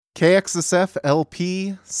KXSF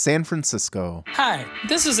LP, San Francisco. Hi,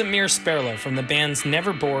 this is Amir Sperlo from the bands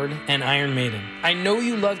Never Bored and Iron Maiden. I know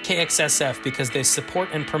you love KXSF because they support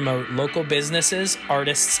and promote local businesses,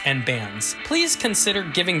 artists, and bands. Please consider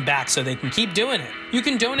giving back so they can keep doing it. You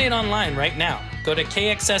can donate online right now. Go to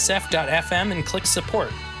kxsf.fm and click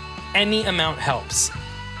support. Any amount helps.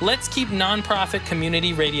 Let's keep nonprofit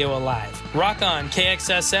community radio alive. Rock on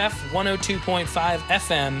KXSF 102.5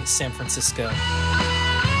 FM, San Francisco.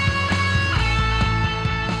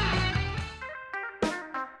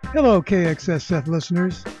 Hello, KXSF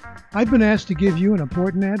listeners. I've been asked to give you an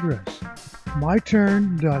important address,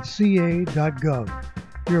 myturn.ca.gov,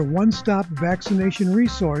 your one-stop vaccination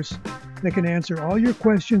resource that can answer all your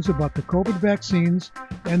questions about the COVID vaccines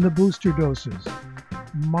and the booster doses.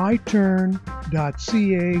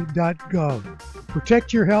 myturn.ca.gov.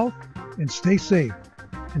 Protect your health and stay safe.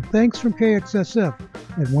 And thanks from KXSF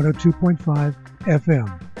at 102.5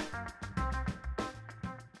 FM.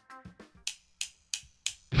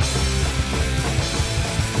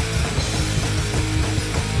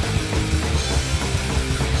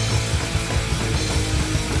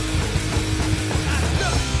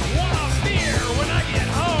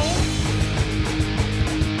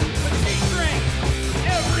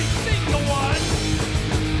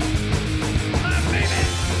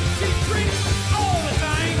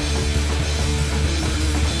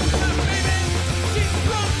 She's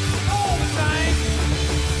drunk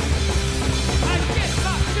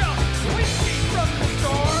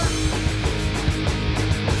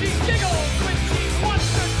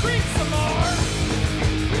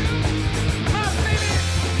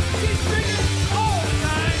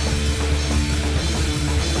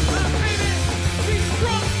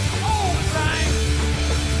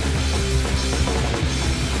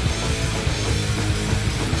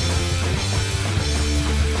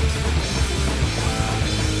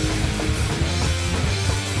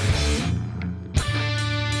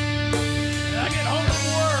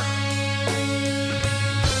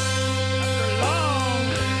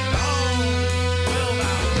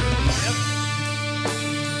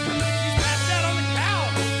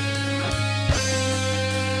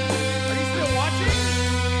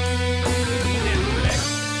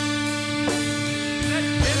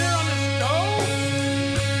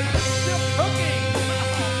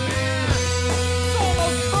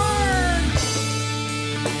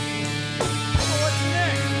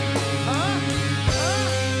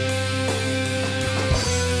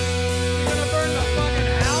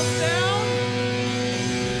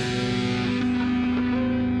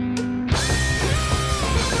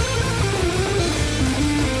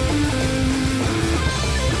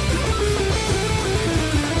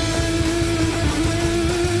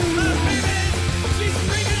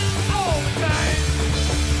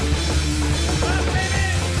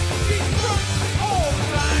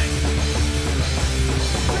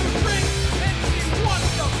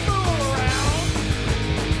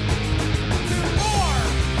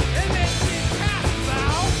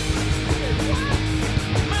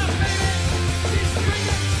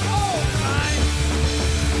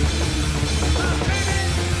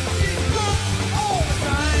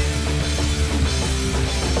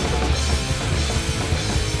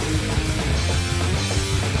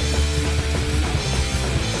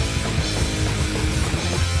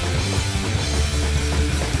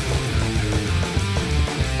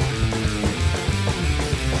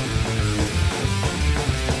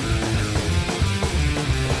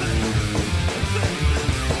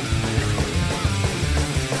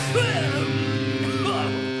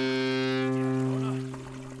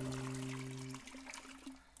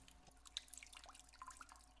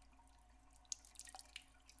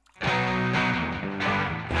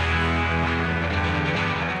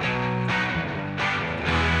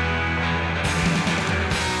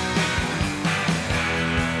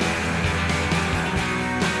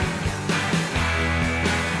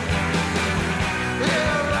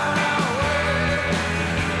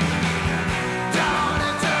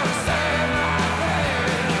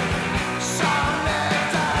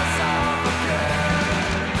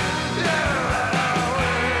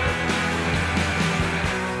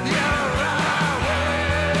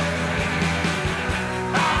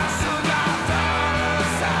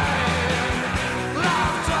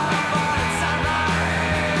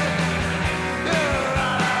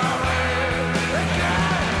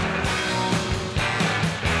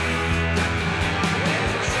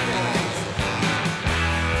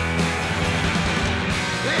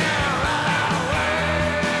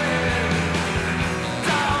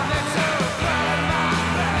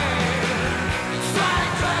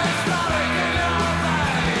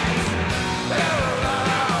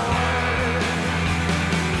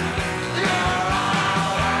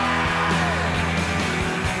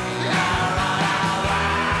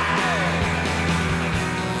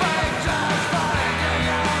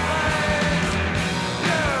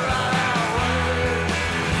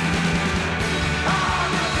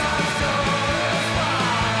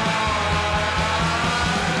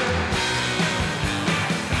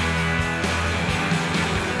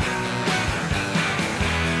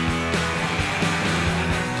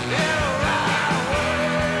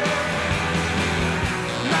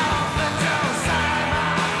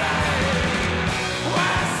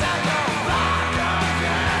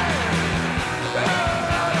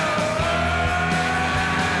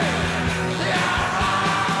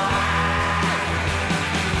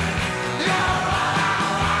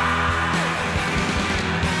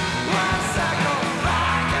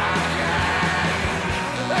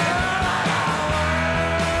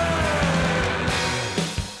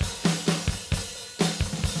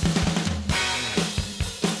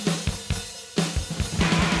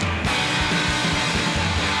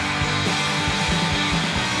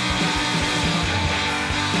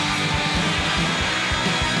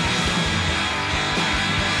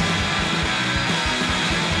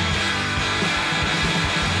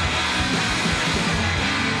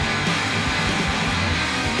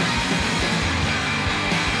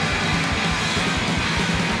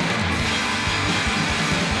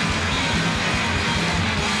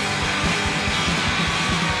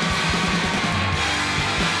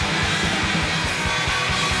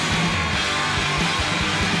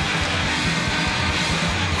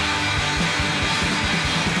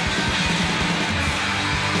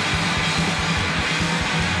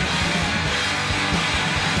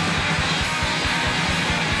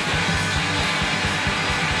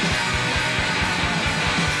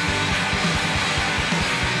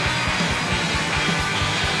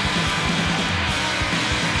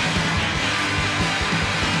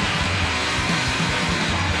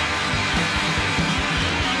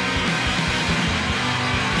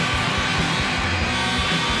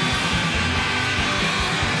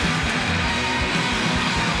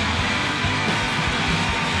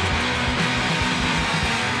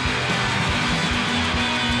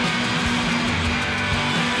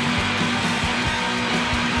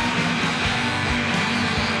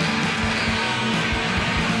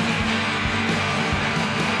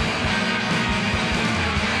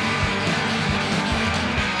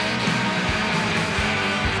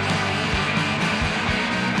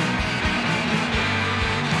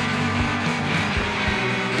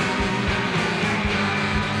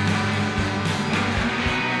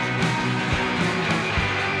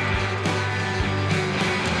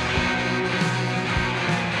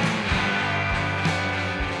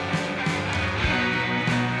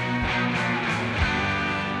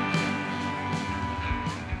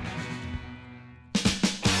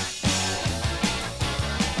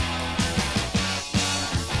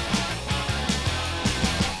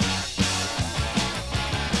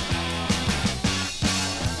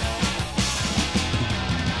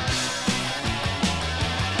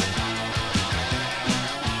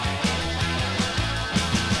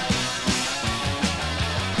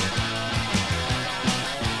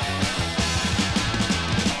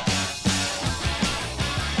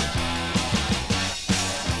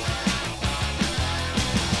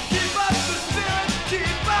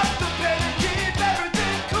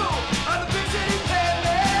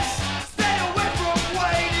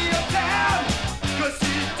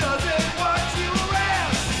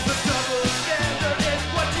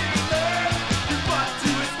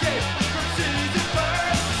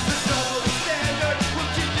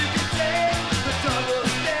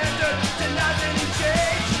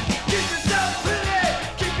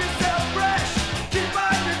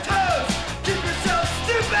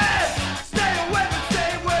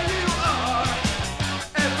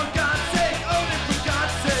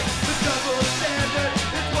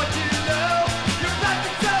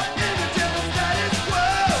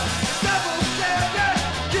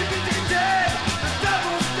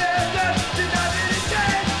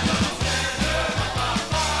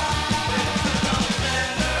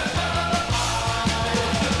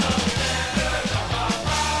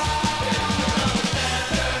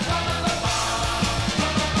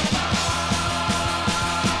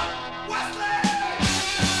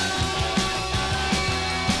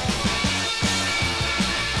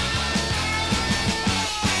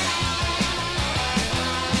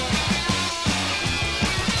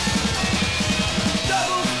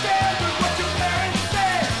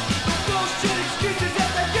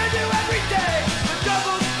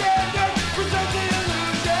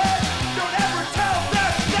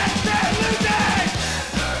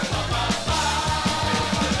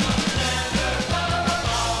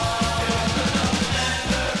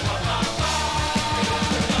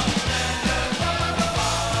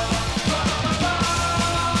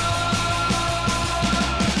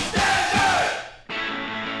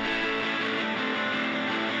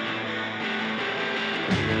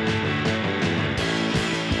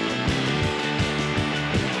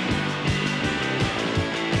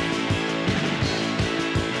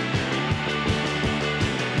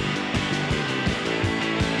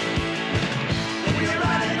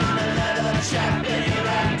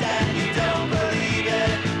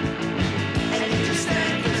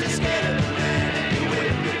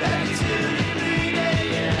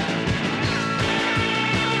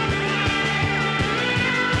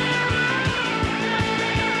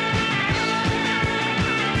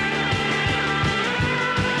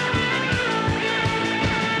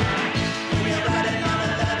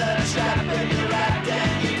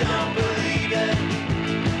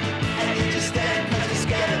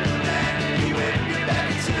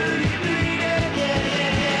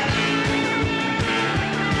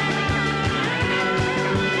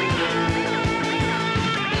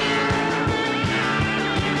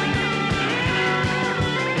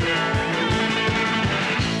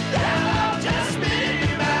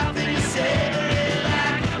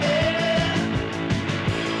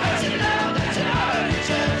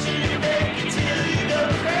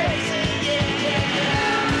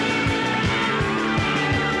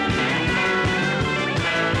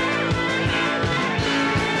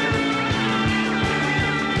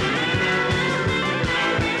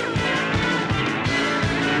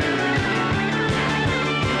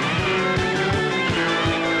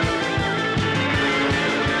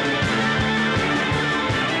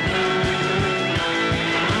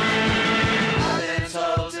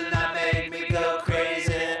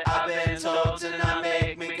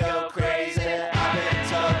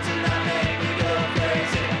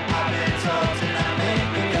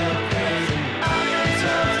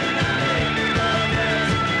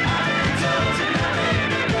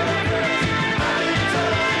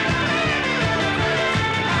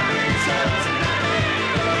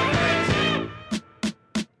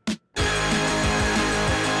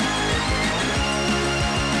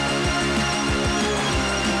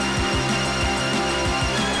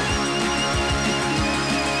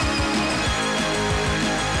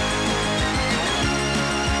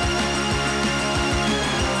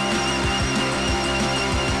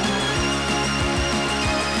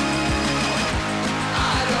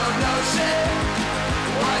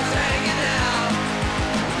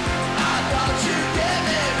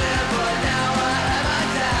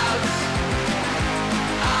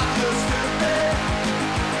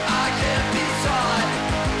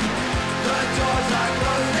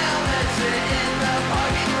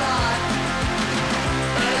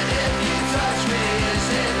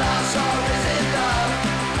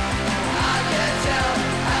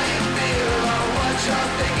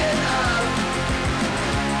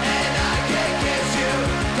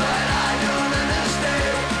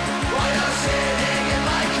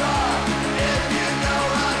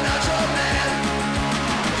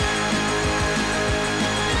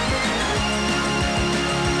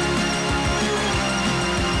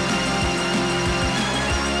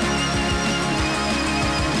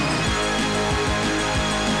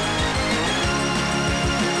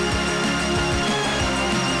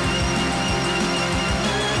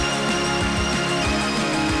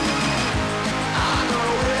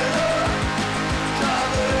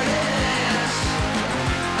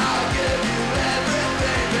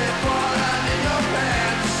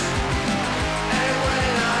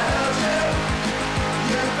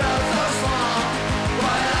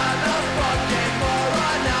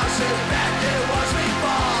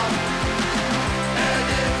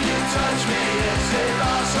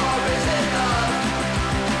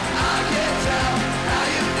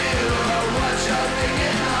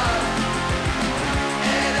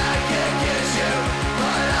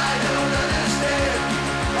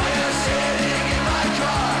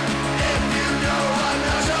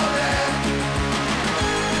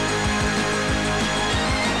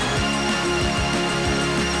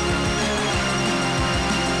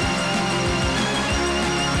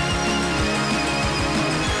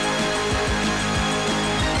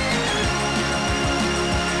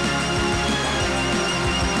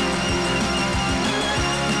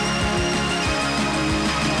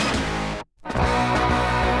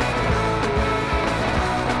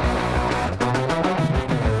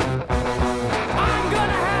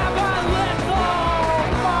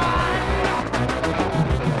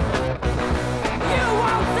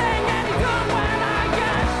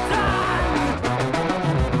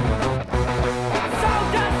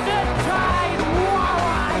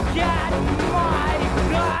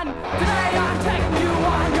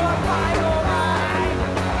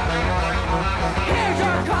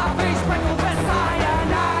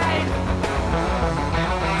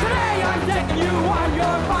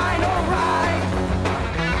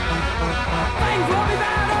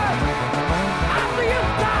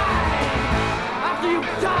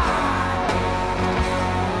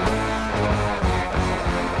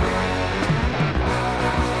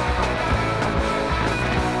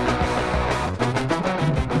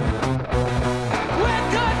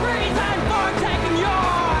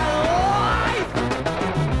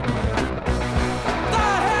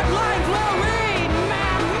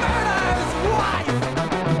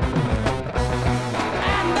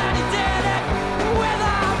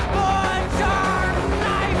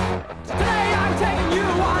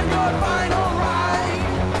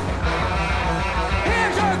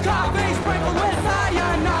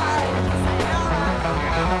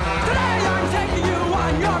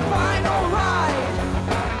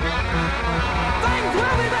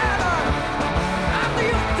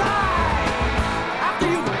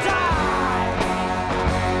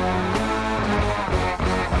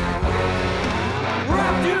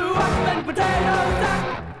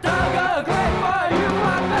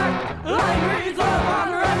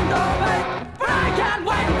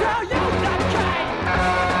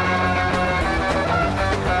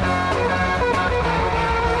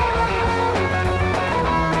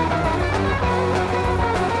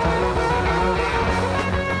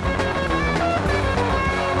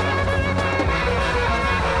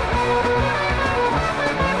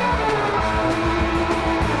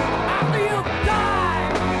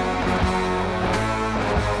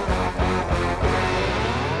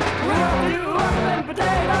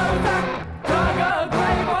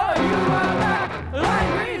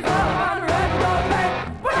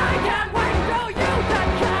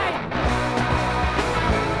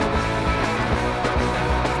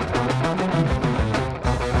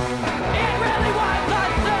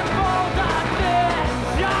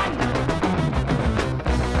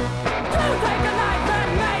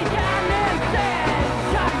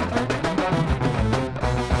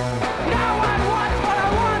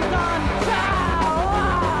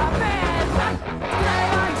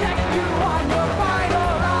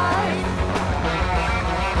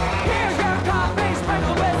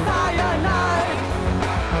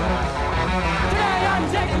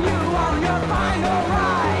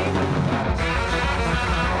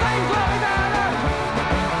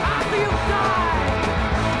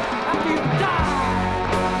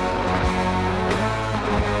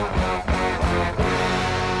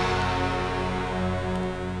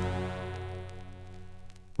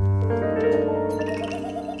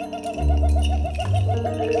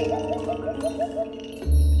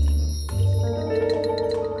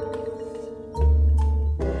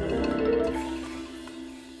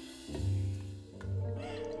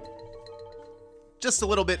Just a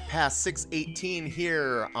little bit past 6:18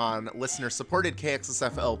 here on listener-supported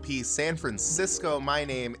KXSF LP San Francisco. My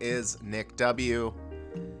name is Nick W.,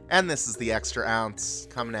 and this is The Extra Ounce,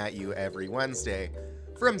 coming at you every Wednesday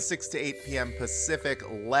from 6 to 8 p.m. Pacific.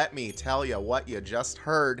 Let me tell you what you just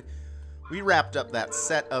heard. We wrapped up that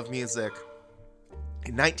set of music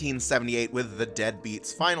in 1978 with The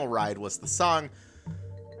Deadbeats. Final Ride was the song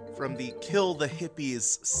from the Kill the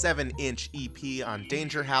Hippies 7-inch EP on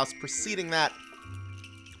Danger House. Preceding that,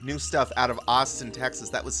 new stuff out of Austin, Texas.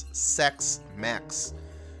 That was Sex Mex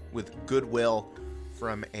with Goodwill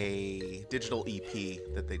from a digital EP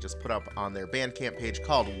that they just put up on their Bandcamp page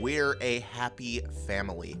called We're a Happy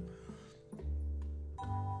Family.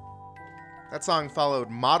 That song followed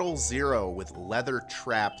Model Zero with Leather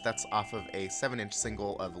Trap. That's off of a 7-inch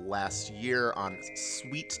single of last year on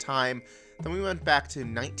Sweet Time. Then we went back to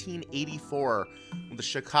 1984 with the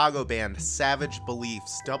Chicago band Savage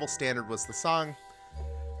Beliefs. Double Standard was the song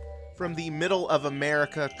from the Middle of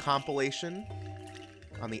America compilation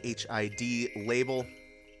on the HID label.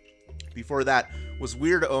 Before that was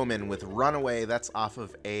Weird Omen with Runaway. That's off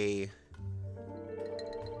of a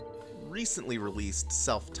recently released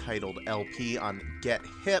self-titled LP on Get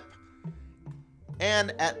Hip.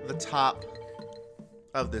 And at the top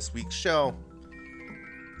of this week's show,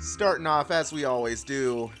 starting off as we always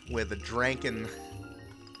do with a Drankin'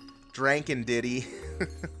 ditty.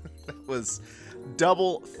 That was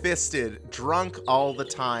Double Fisted, Drunk All the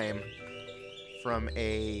Time, from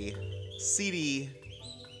a CD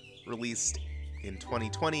released in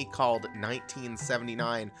 2020 called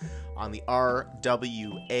 1979 on the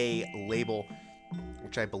RWA label,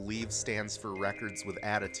 which I believe stands for Records with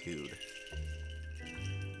Attitude.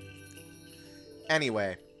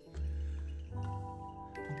 Anyway,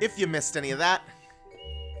 if you missed any of that,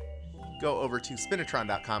 go over to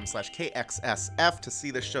spinatron.com/KXSF to see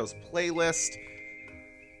the show's playlist.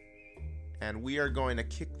 And we are going to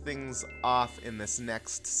kick things off in this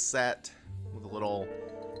next set with a little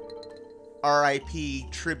RIP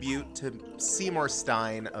tribute to Seymour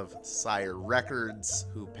Stein of Sire Records,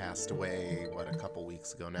 who passed away, a couple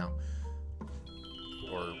weeks ago now?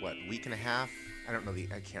 Or week and a half? I don't know,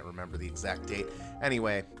 I can't remember the exact date.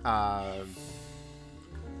 Anyway,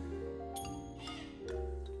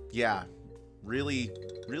 yeah, really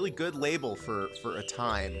good label for a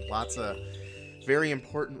time. Lots of very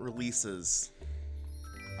important releases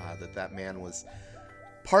that man was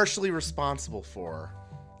partially responsible for,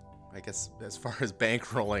 I guess, as far as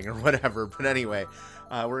bankrolling or whatever. But anyway,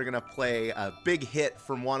 we're going to play a big hit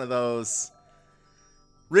from one of those.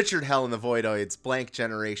 Richard Hell and the Voidoids, Blank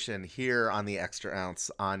Generation, here on the Extra Ounce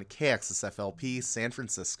on KXSFLP San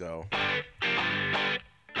Francisco.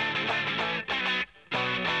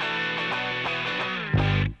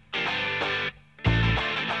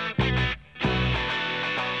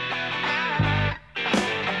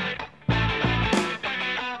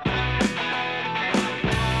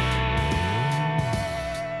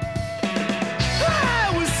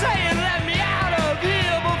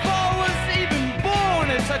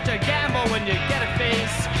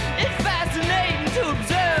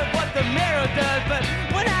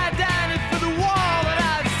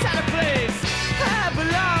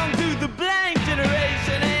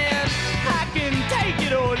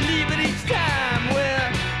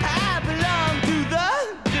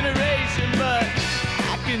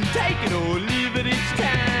 Take it or leave it each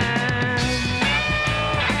time.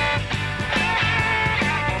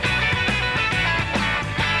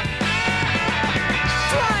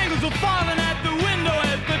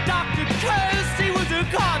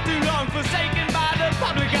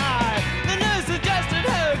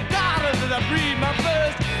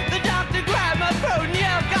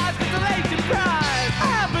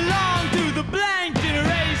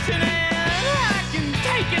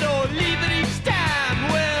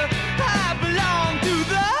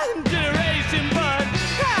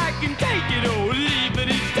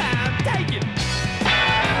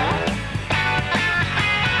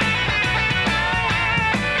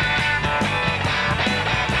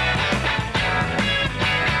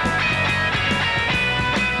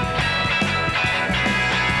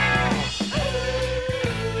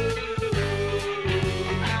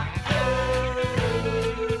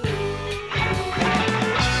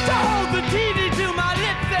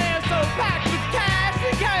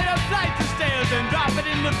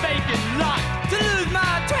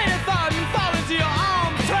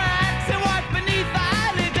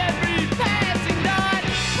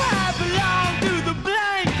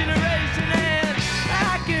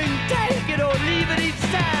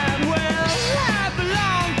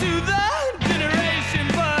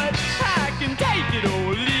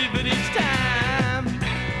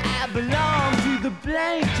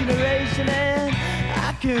 blank generation, and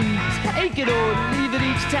I can take it or leave it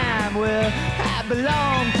each time. Well, I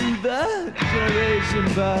belong to the generation,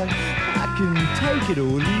 but I can take it or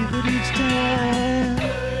leave it each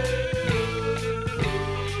time.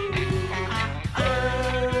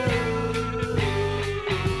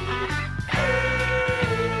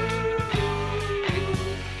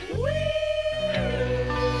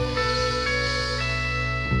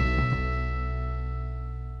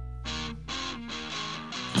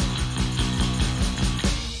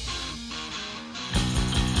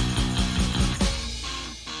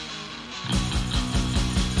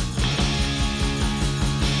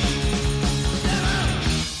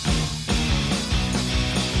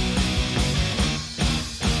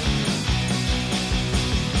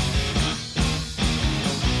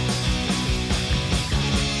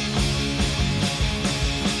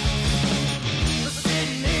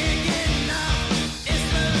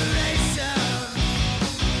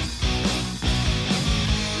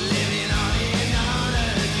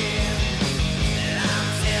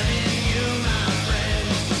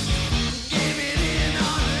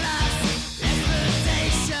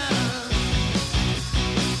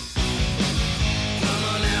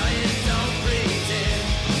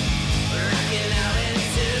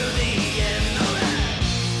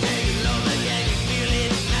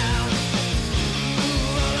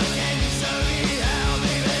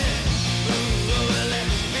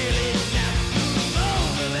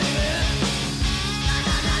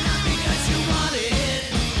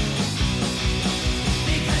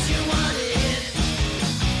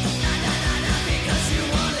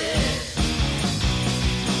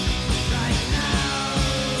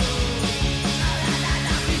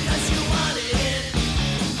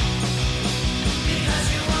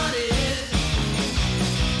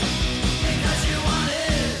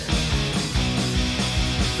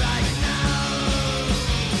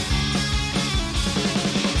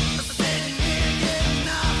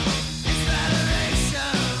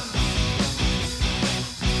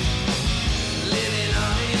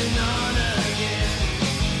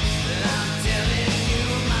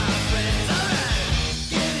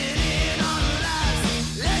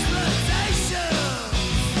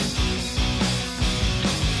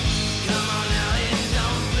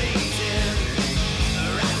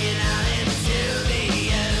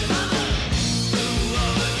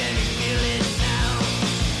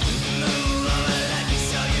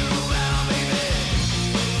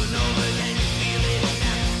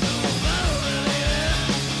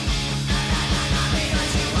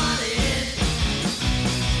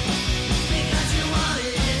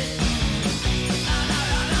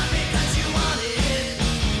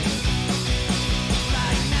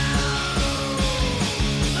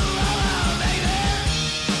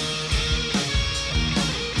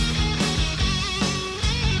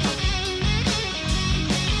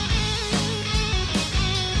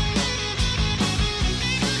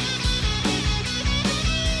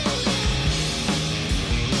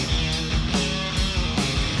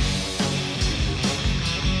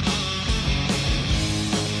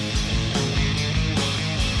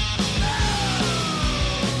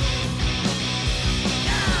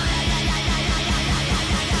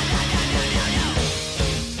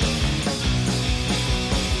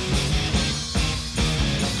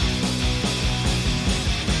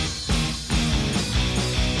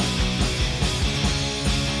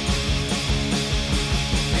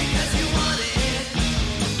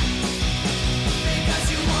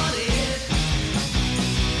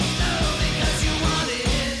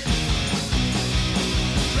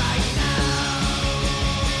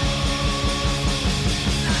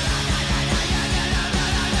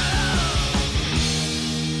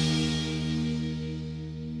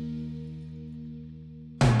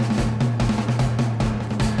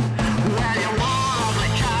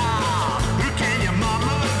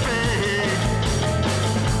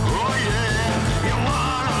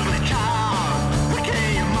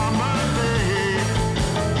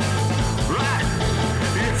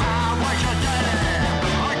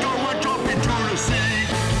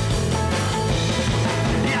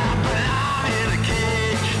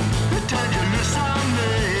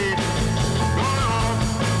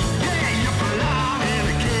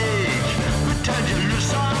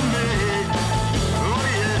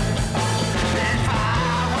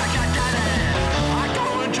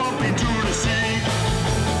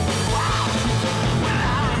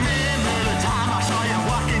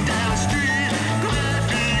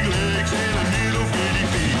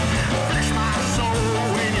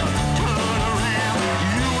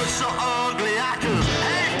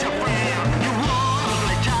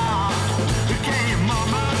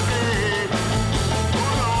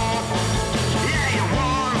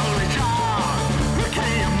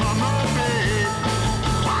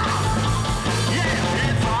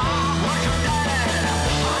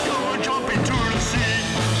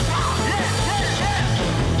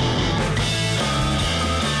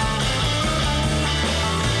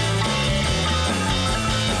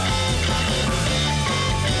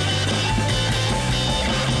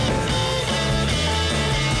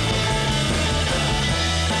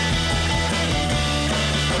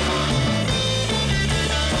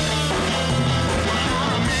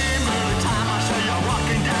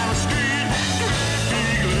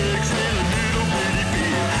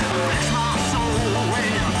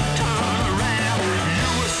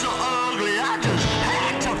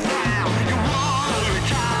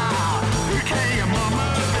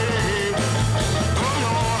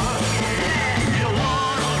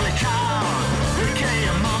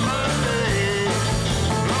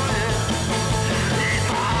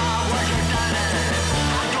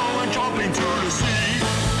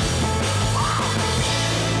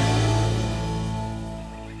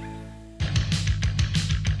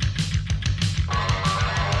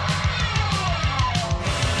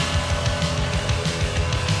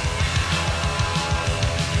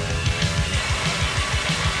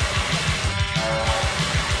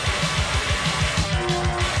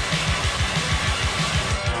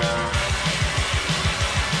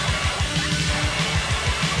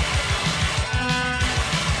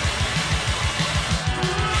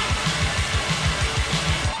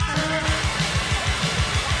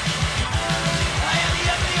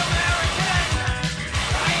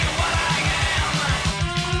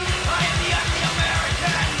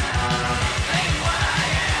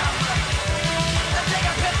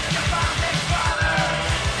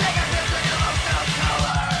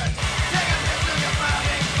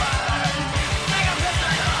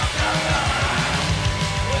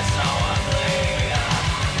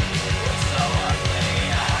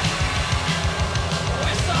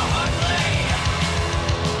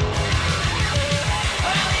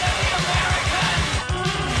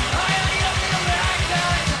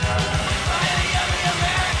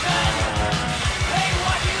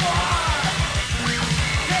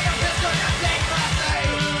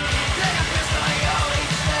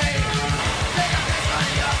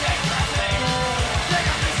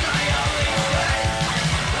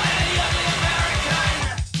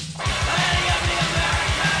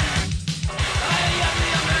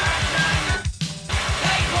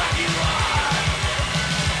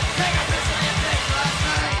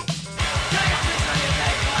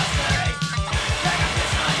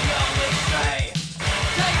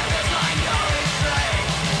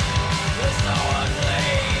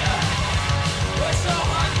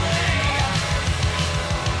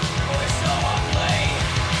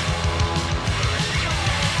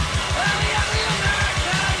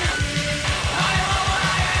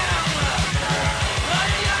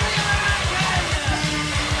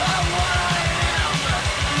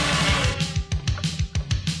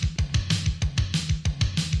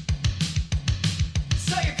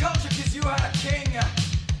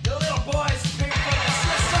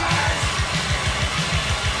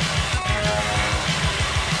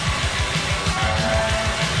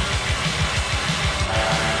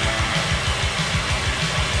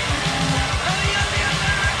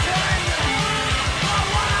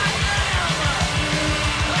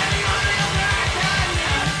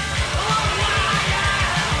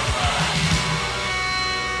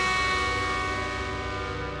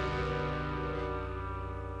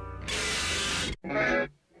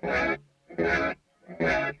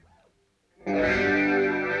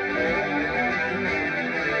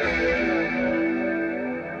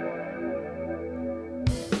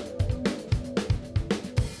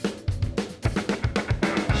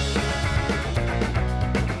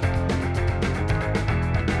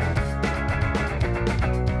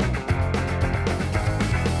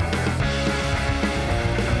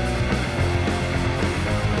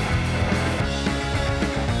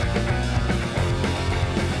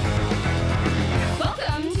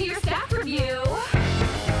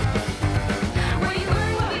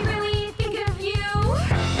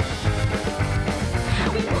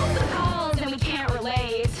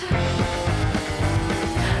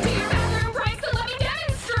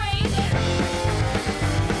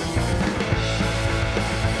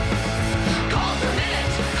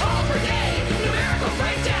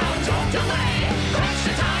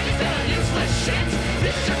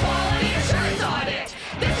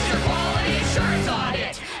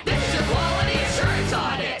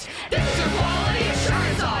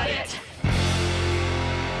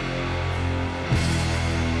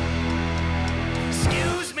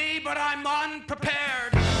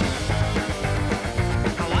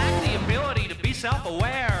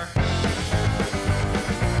 self-aware. I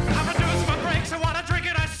reduce my brakes, I wanna drink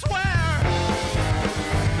it, I swear.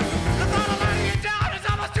 The thought of letting you down is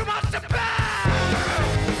almost too much to bear.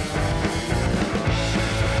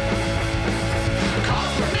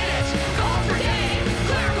 Calls per minute, calls per day.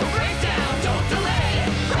 Clerical breakdown, don't delay.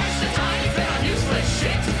 Crash the tiny bit on useless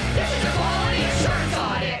shit. This is your quality assurance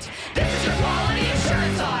audit. This is your quality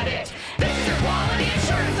assurance audit. This is your quality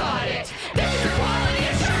assurance audit. This is your quality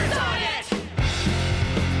assurance audit.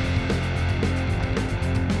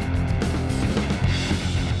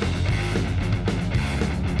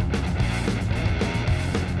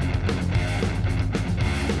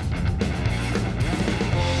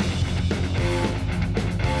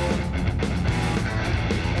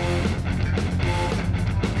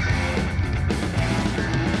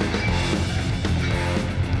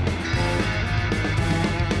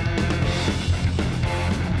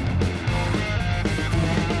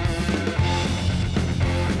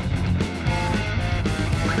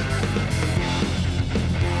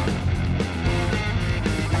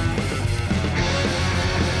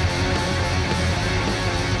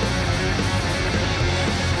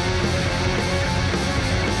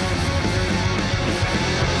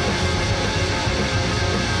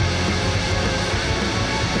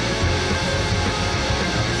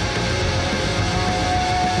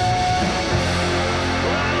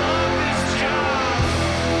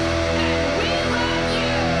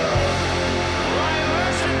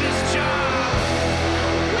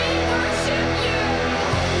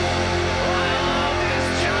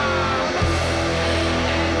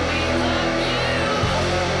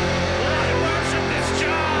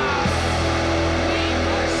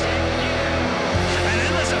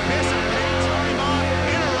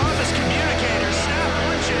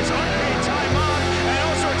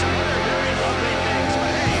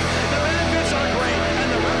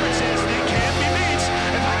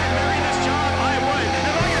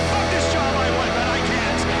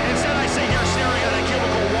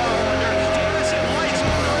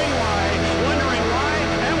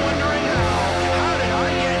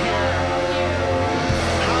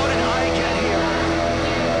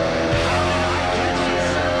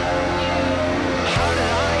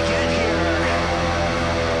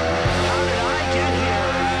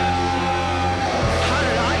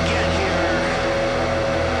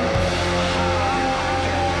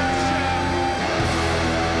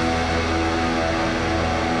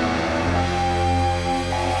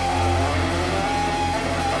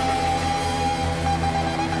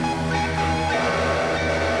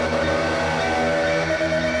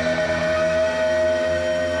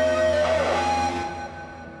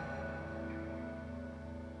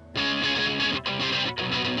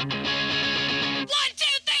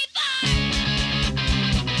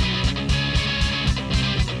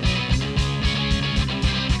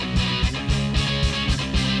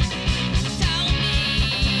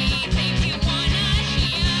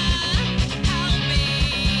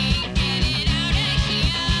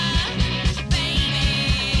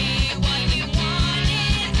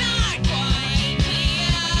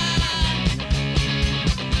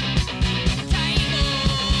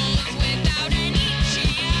 Without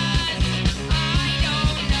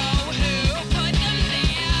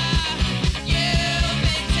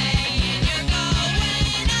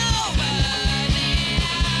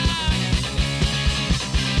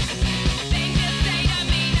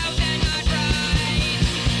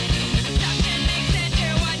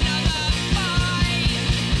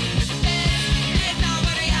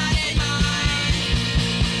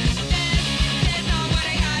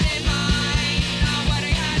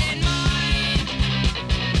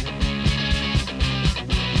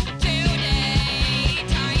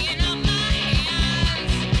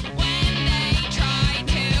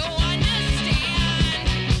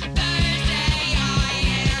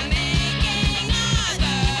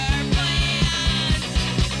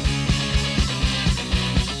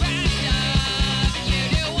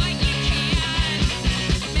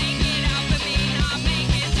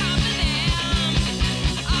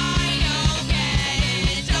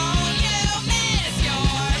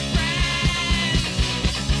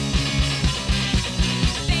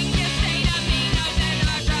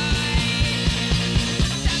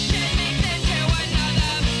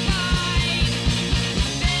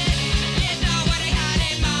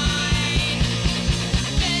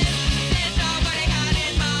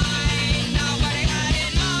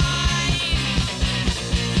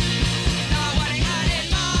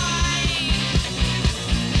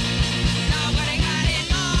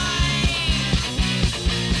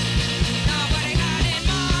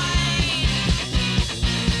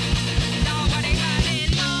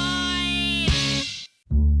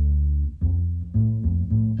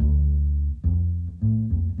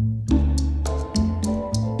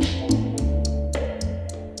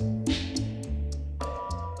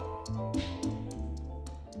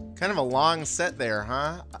Kind of a long set there,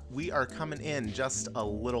 huh? We are coming in just a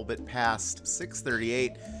little bit past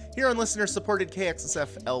 6:38 here on listener-supported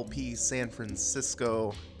KXSF LP San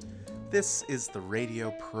Francisco. This is the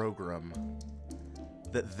radio program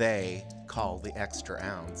that they call the Extra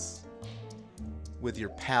Ounce, with your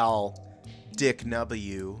pal Dick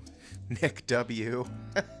W, Nick W.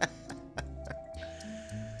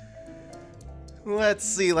 Let's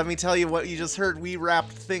see, let me tell you what you just heard. We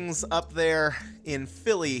wrapped things up there in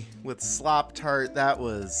Philly with Slop Tart. That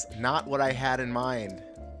was Not What I Had in Mind,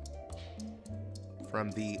 from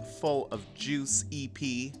the Full of Juice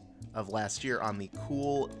EP of last year on the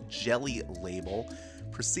Cool Jelly label.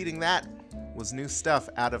 Preceding that was new stuff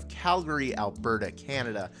out of Calgary, Alberta,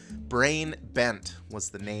 Canada. Brain Bent was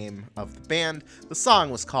the name of the band. The song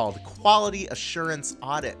was called Quality Assurance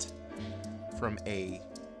Audit, from a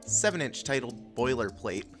 7-inch titled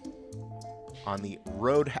Boilerplate on the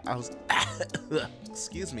Roadhouse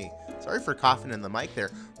excuse me, sorry for coughing in the mic there.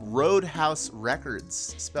 Roadhouse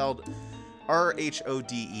Records, spelled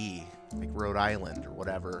R-H-O-D-E, like Rhode Island or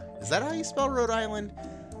whatever. Is that how you spell Rhode Island?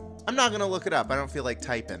 I'm not gonna look it up, I don't feel like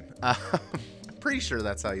typing. I'm pretty sure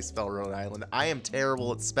that's how you spell Rhode Island. I am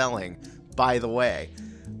terrible at spelling, by the way.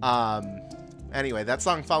 Anyway, that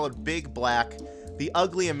song followed Big Black, The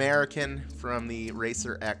Ugly American, from the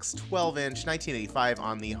Racer X 12-inch, 1985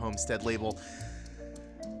 on the Homestead label.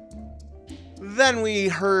 Then we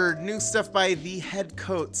heard new stuff by The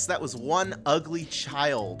Headcoats. That was One Ugly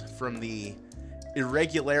Child, from the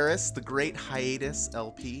Irregularis, The Great Hiatus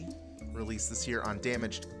LP, released this year on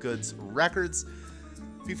Damaged Goods Records.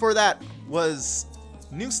 Before that was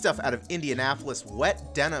new stuff out of Indianapolis.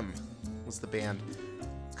 Wet Denim was the band.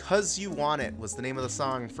 'Cause You Want It was the name of the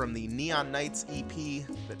song, from the Neon Nights EP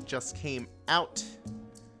that just came out.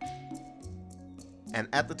 And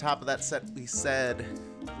at the top of that set, we said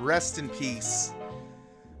rest in peace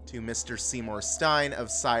to Mr. Seymour Stein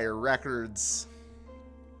of Sire Records,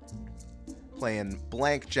 playing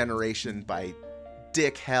Blank Generation by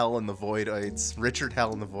Dick Hell and the Voidoids, Richard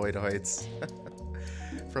Hell and the Voidoids,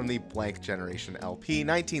 from the Blank Generation LP,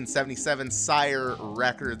 1977, Sire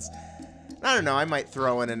Records. I don't know, I might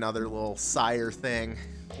throw in another little Sire thing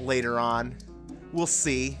later on. We'll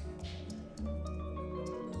see.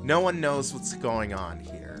 No one knows what's going on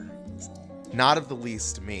here. Not of the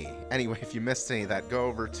least me. Anyway, if you missed any of that, go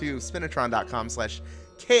over to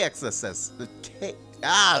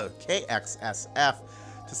spinatron.com/KXSF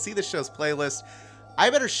to see the show's playlist. I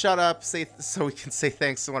better shut up so we can say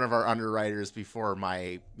thanks to one of our underwriters before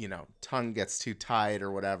my, tongue gets too tied or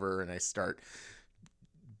whatever and I start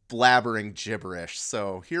blabbering gibberish.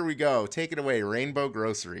 So here we go. Take it away, Rainbow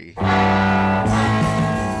Grocery.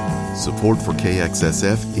 Support for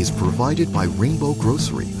KXSF is provided by Rainbow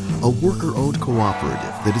Grocery, a worker-owned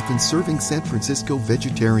cooperative that has been serving San Francisco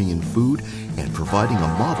vegetarian food and providing a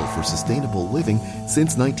model for sustainable living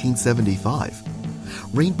since 1975.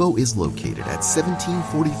 Rainbow is located at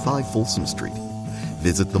 1745 Folsom Street.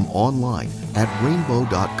 Visit them online at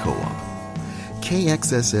rainbow.coop.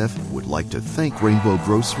 KXSF would like to thank Rainbow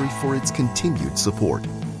Grocery for its continued support.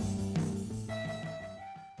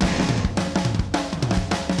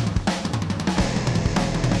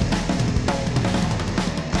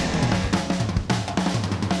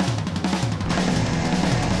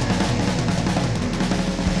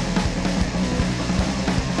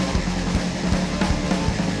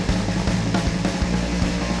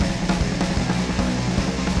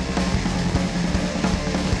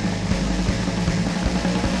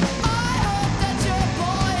 I hope that your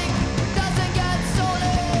boy doesn't get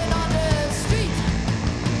stolen.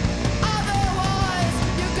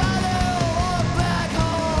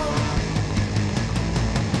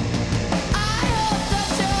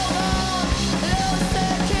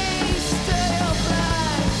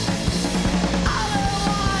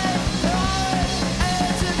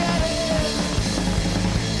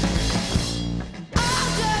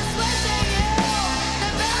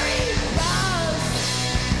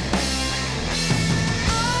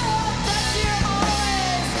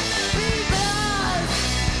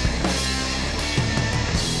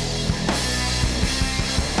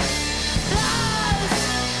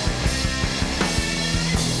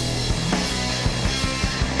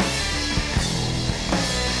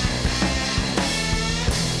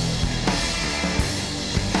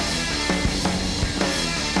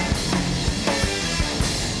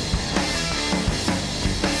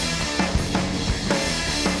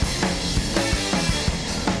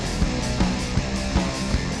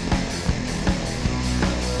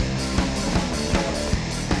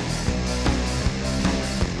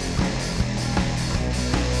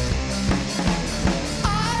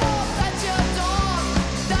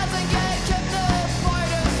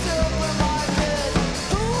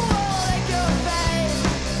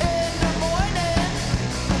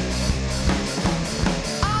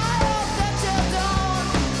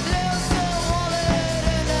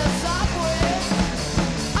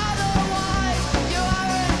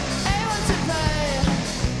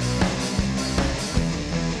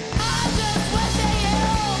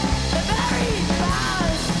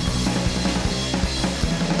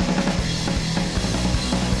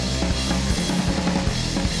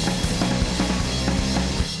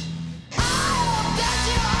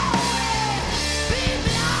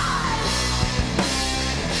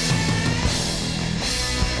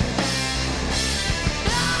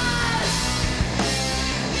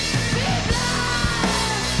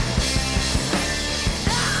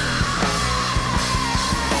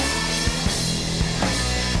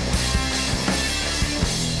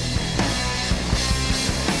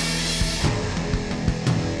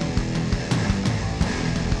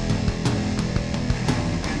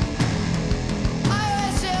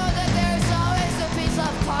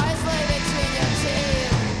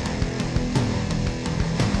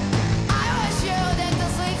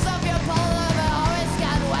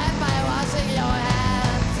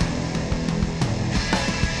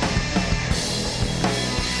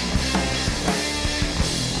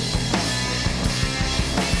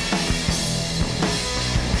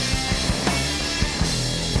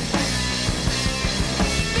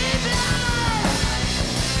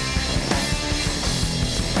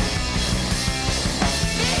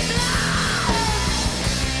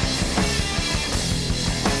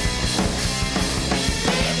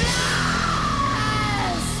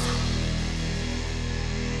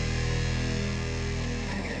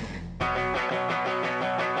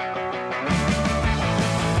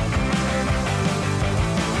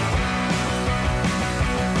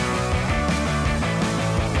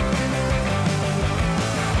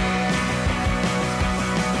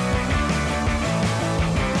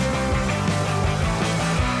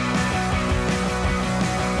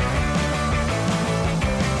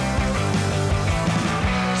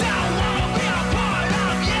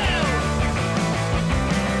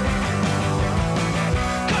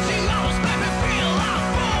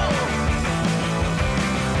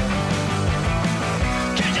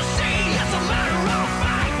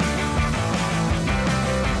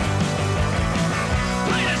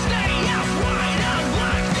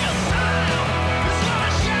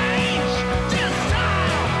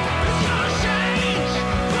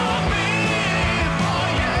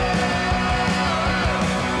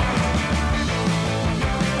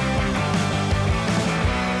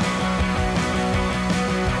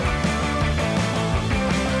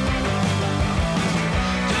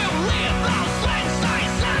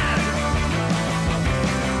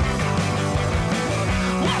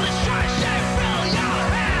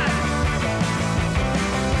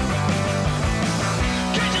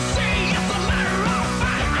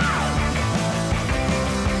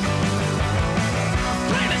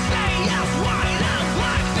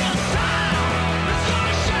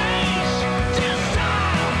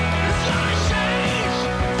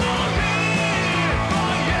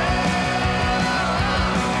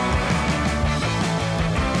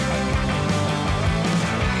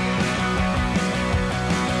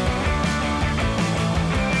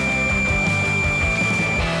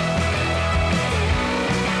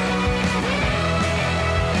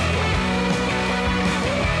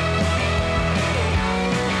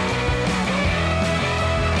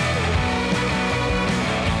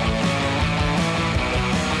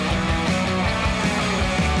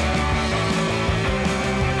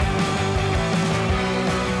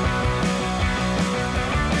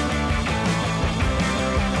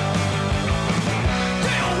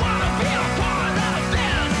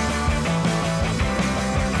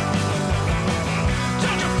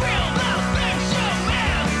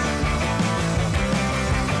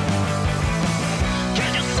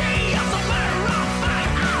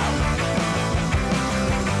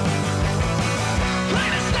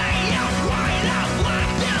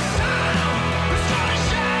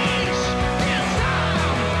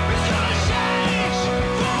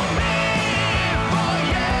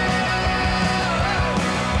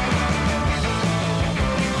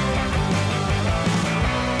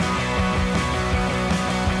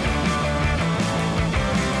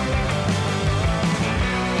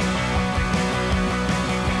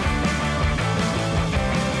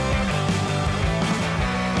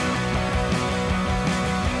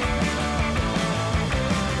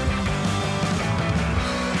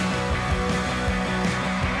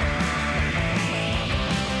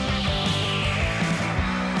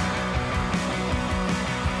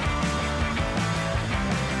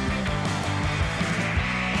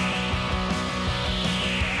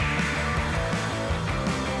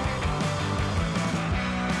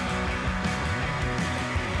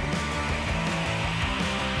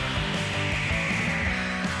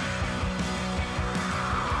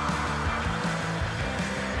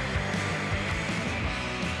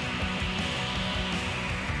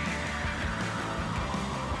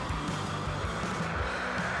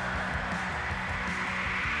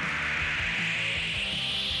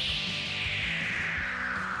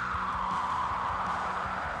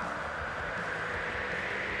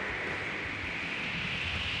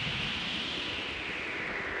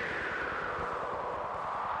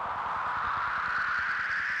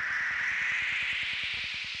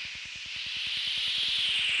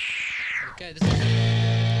 Okay, this is...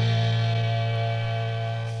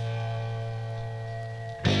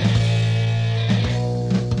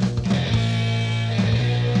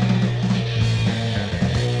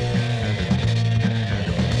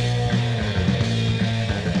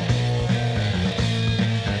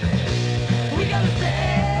 We gotta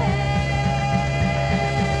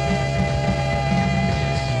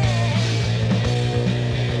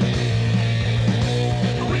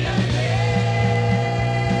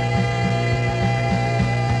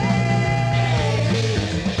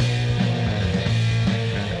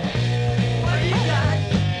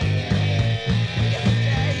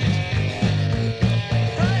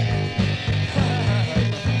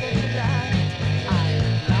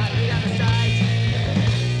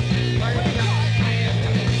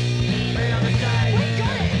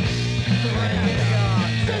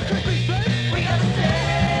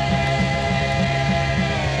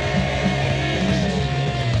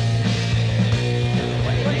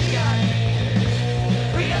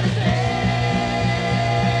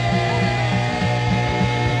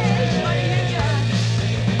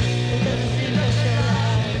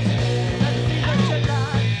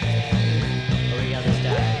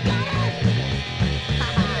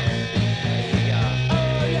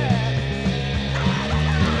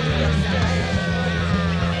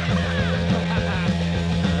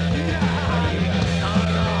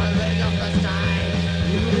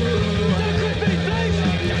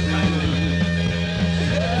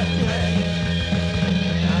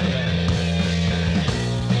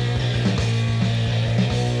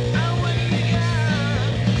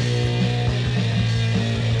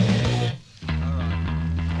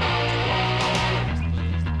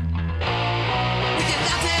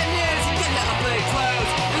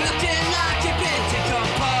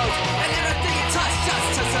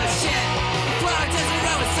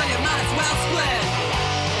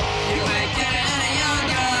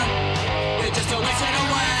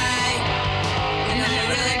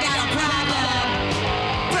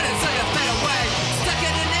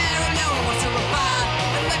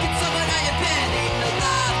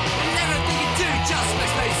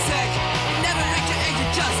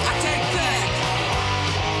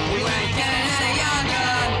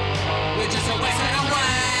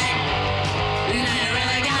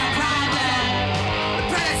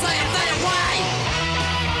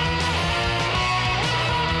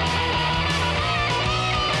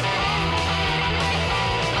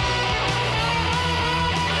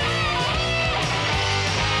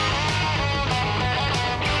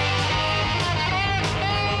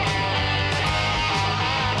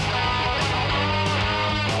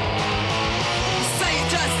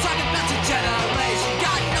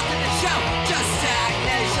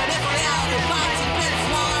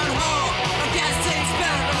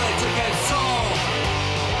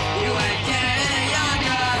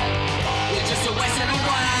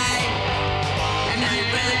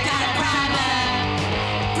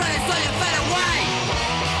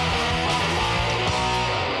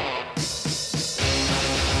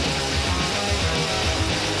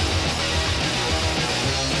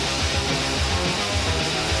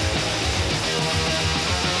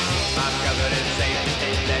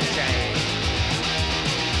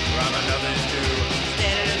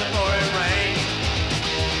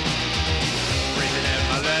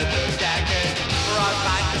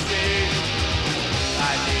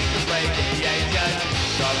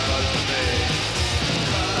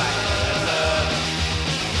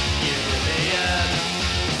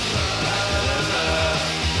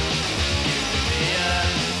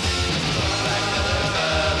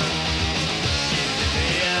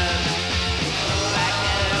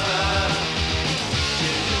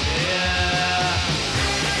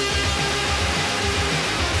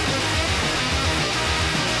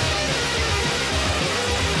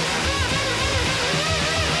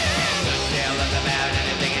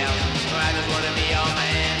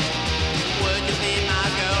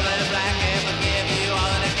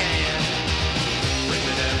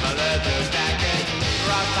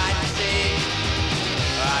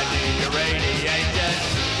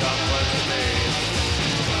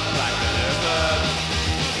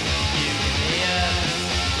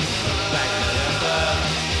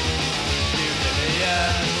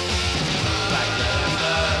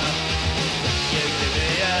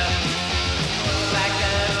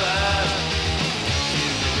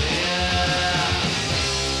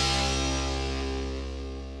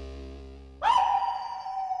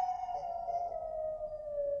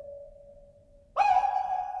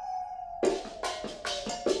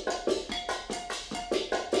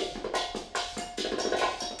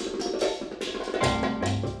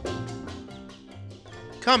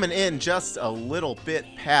Coming in just a little bit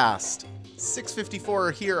past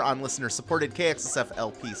 6:54 here on listener-supported KXSF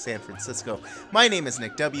LP San Francisco. My name is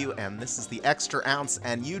Nick W., and this is the Extra Ounce,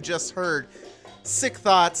 and you just heard Sick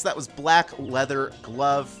Thoughts. That was Black Leather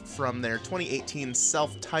Glove from their 2018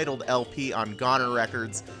 self-titled LP on Goner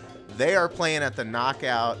Records. They are playing at the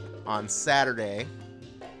Knockout on Saturday.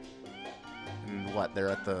 And what, they're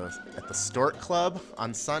at the Stork Club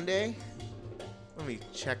on Sunday? Let me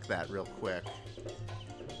check that real quick.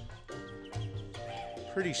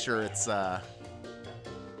 Pretty sure it's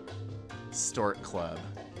Stork Club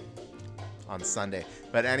on Sunday.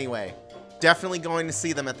 But anyway, definitely going to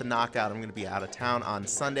see them at the Knockout. I'm going to be out of town on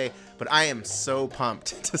Sunday, but I am so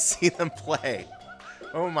pumped to see them play.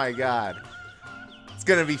 Oh my God. It's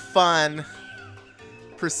going to be fun.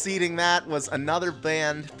 Preceding that was another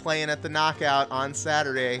band playing at the Knockout on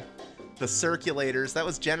Saturday, The Circulators. That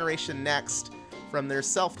was Generation Next from their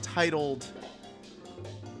self-titled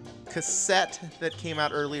cassette that came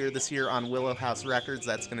out earlier this year on Willow House Records.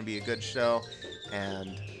 That's going to be a good show.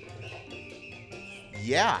 And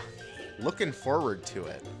yeah, looking forward to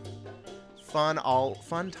it. Fun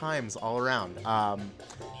times all around.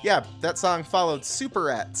 Yeah, that song followed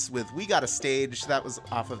Superettes with We Got a Stage. That was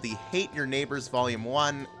off of the Hate Your Neighbors Volume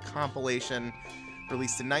 1 compilation,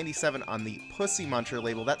 released in 97 on the Pussy Muncher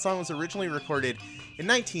label. That song was originally recorded in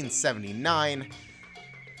 1979.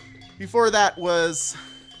 Before that was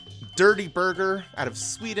Dirty Burger out of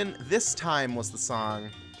Sweden. This Time was the song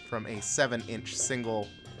from a 7-inch single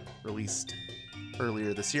released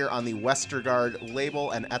earlier this year on the Westergaard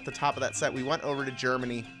label. And at the top of that set, we went over to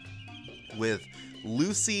Germany with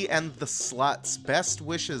Lucy and the Sluts. Best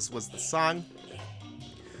Wishes was the song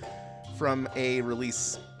from a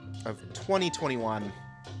release of 2021,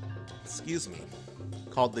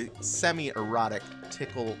 called the Semi-Erotic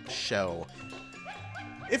Tickle Show.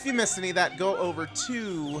 If you missed any of that, go over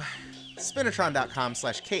to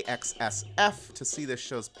spinatron.com/KXSF to see this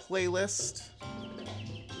show's playlist.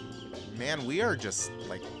 Man, we are just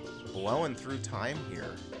like blowing through time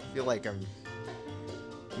here. I feel like I'm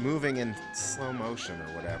moving in slow motion or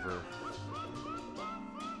whatever.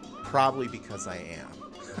 Probably because I am.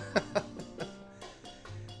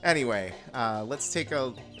 Anyway, let's take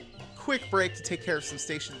a quick break to take care of some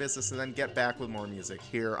station business and then get back with more music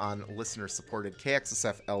here on listener-supported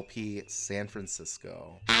KXSF LP San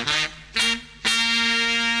Francisco.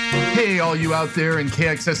 Hey, all you out there in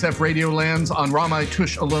KXSF radio lands on Ramai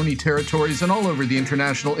Tush Ohlone territories and all over the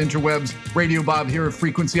international interwebs. Radio Bob here of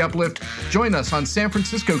Frequency Uplift. Join us on San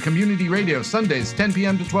Francisco Community Radio, Sundays, 10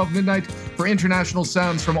 p.m. to 12 midnight, for international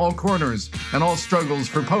sounds from all corners and all struggles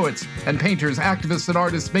for poets and painters, activists and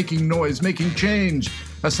artists making noise, making change.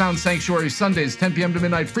 A sound sanctuary, Sundays, 10 p.m. to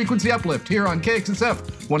midnight. Frequency Uplift here on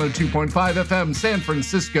KXSF 102.5 FM, San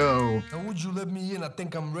Francisco. Now would you let me in? I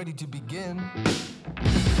think I'm ready to begin.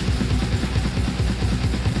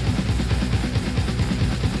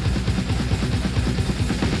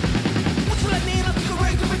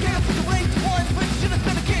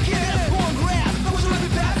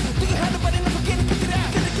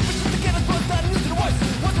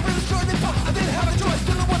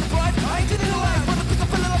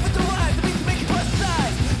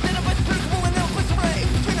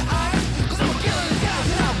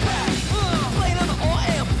 Playing on the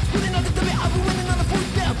RM, putting on the W, I'll be winning on the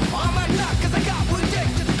fourth step.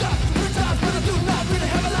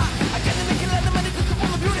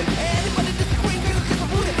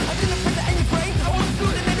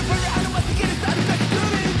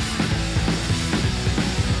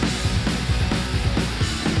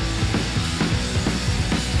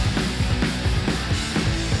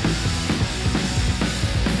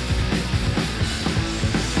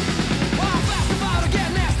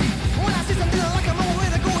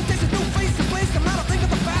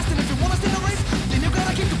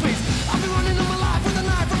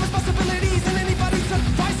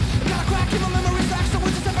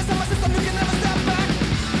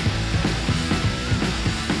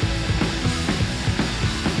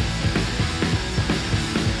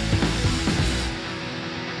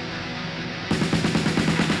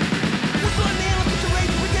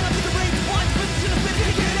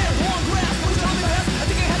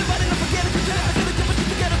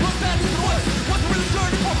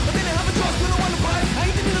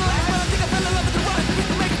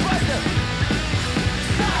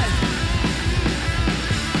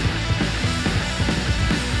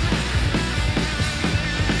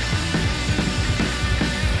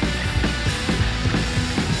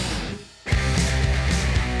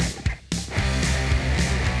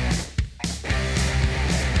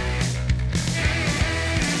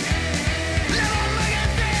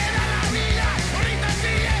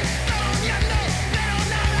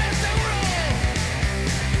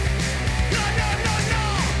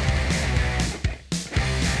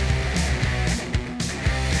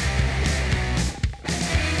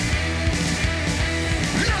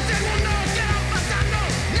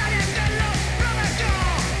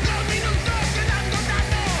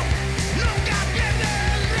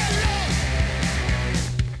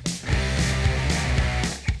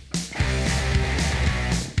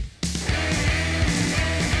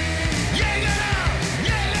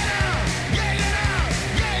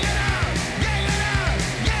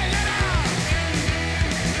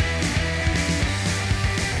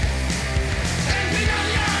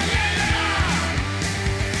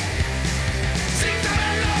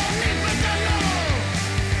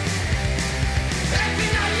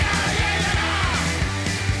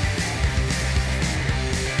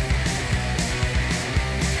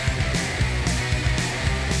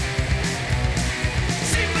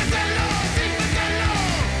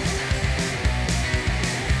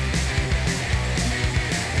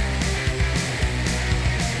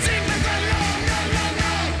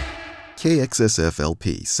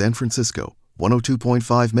 KXSF-LP San Francisco,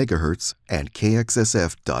 102.5 MHz, and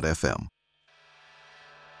KXSF.FM.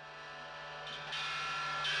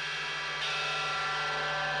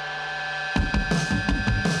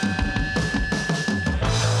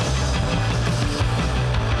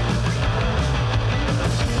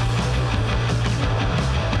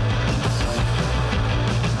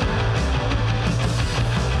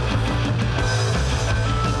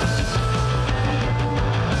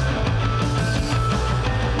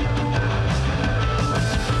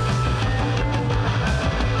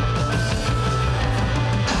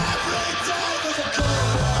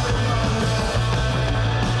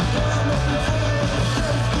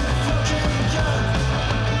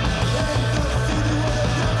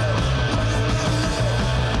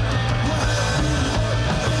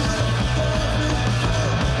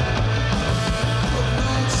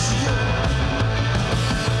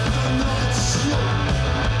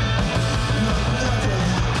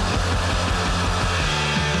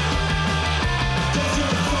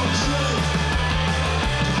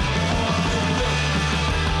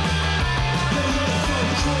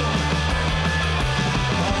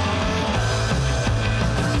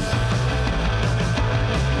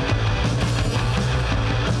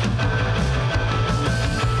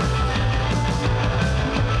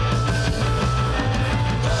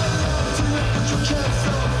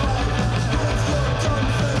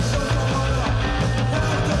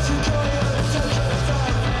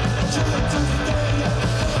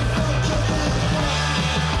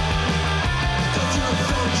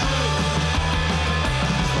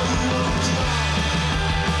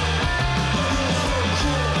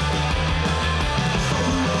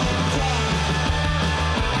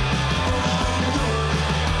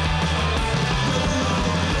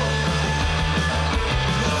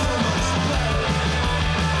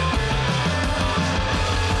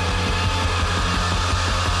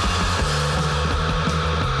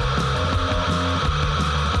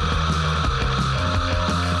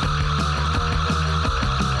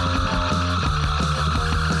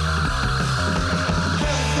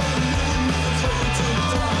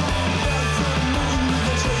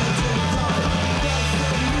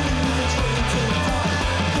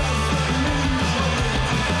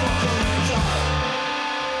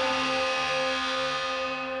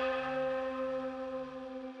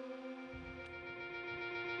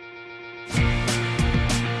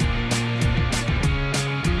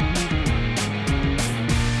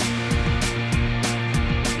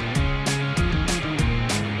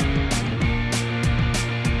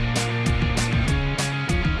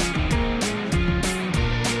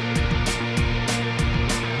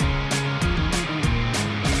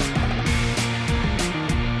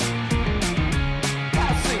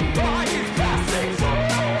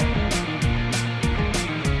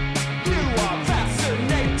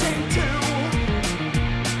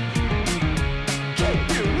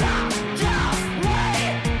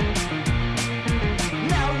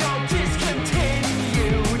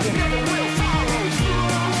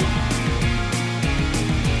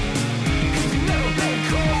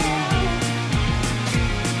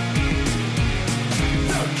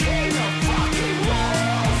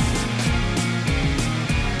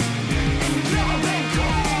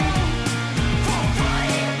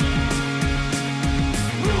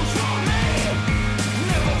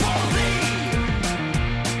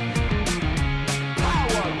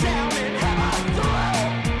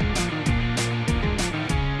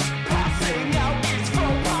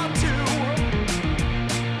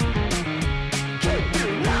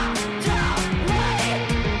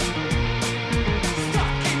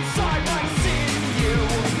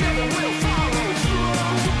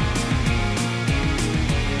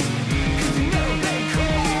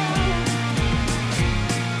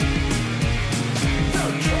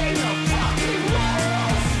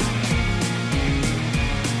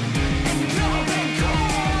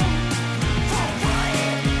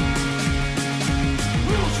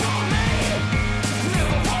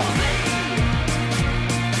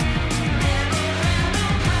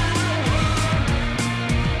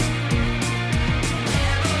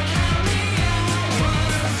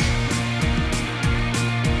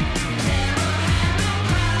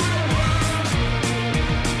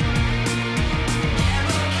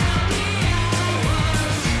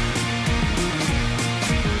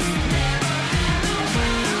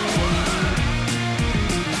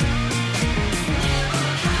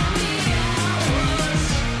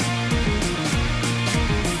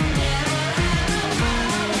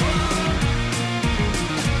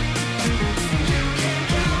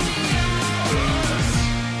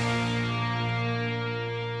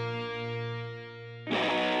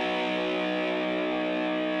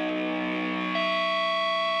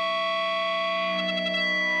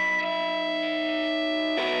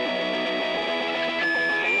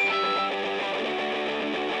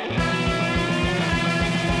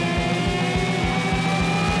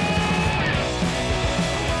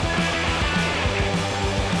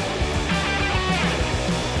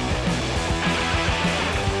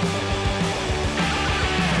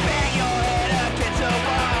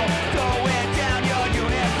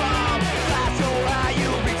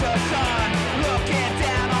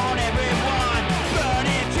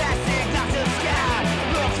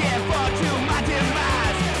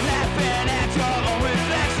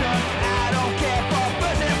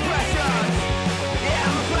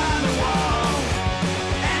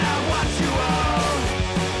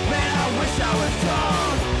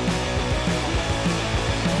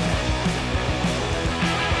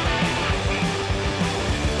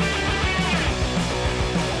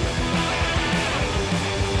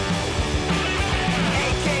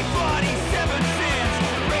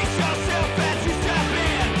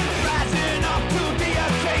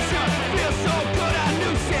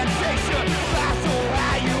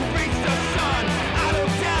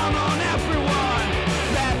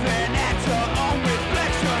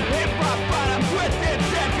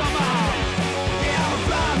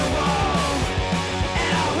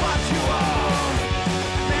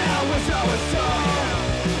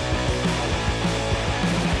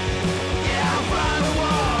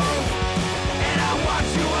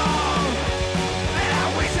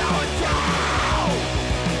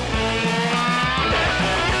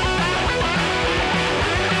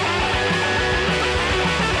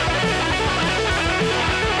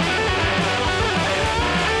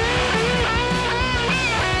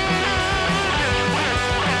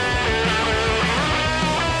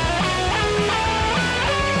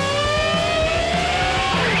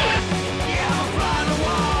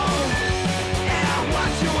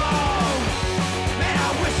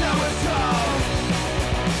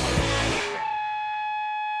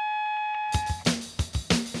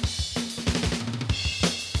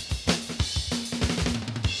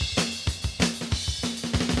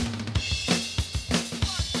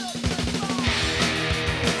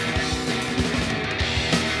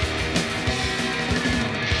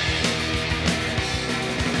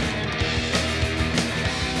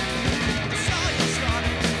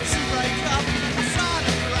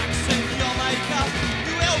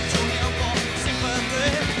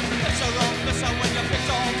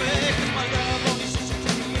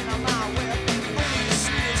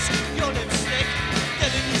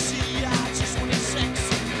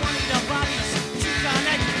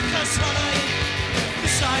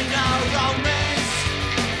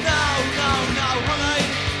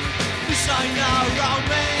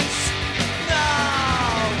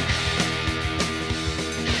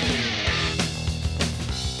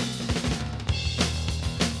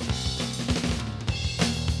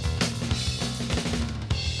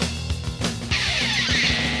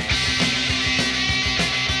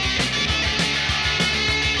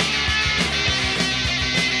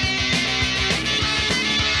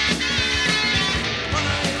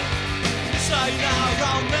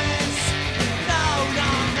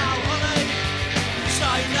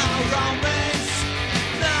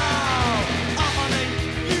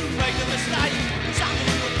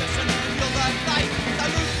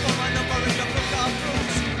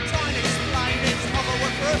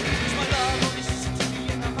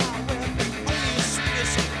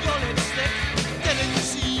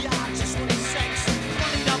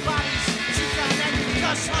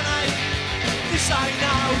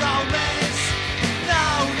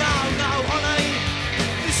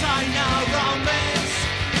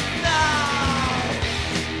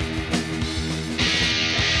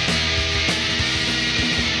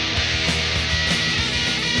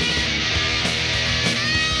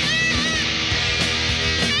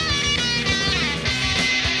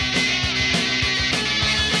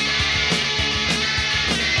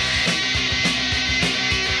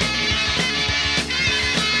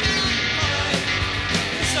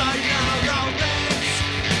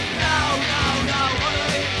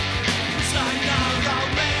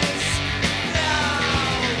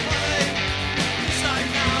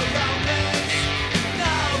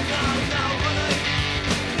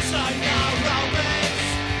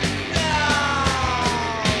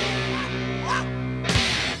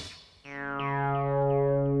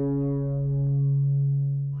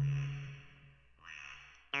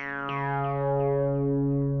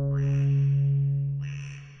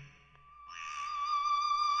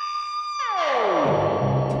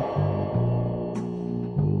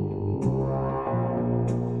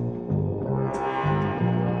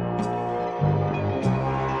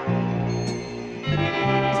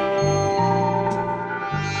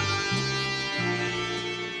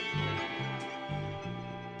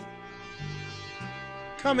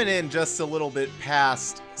 Coming in just a little bit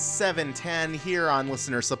past 7:10 here on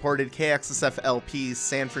listener-supported KXSF LP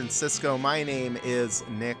San Francisco. My name is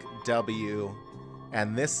Nick W.,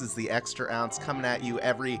 and this is the Extra Ounce coming at you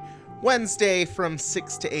every Wednesday from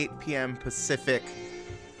 6 to 8 p.m. Pacific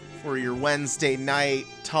for your Wednesday night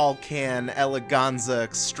tall can eleganza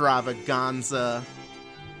extravaganza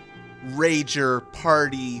rager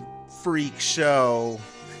party freak show.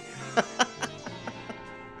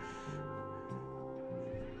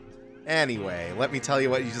 Anyway, let me tell you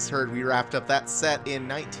what you just heard. We wrapped up that set in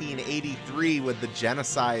 1983 with the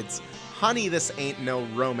Genocides' Honey, This Ain't No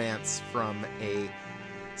Romance from a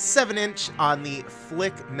 7-inch on the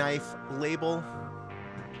Flick Knife label.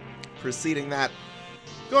 Preceding that,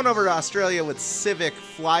 going over to Australia with Civic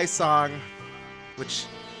Fly Song, which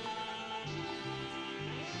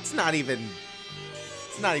it's not even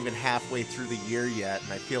halfway through the year yet,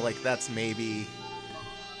 and I feel like that's maybe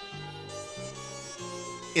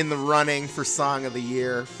in the running for Song of the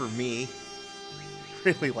Year for me.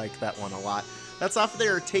 Really like that one a lot. That's off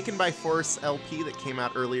their Taken by Force LP that came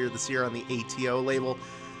out earlier this year on the ATO label.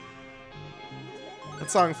 That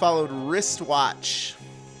song followed Wristwatch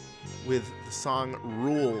with the song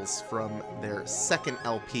Rules from their second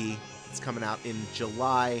LP. It's coming out in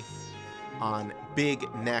July on Big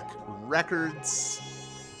Neck Records.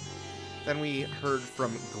 Then we heard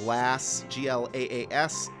from Glass,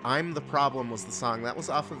 Glaas. I'm the Problem was the song. That was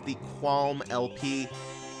off of the Qualm LP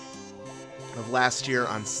of last year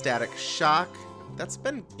on Static Shock. That's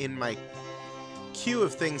been in my queue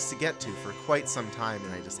of things to get to for quite some time,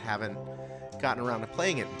 and I just haven't gotten around to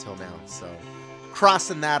playing it until now. So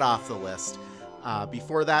crossing that off the list.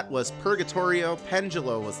 Before that was Purgatorio.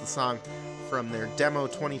 Pendulo was the song from their Demo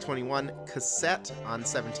 2021 cassette on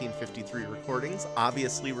 1753 Recordings,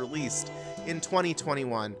 obviously released in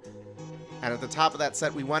 2021. And at the top of that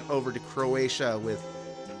set, we went over to Croatia with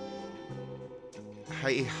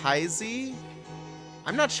Heihaizi.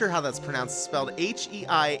 I'm not sure how that's pronounced, spelled Heihaizi.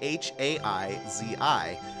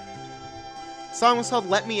 The song was called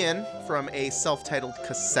Let Me In from a self-titled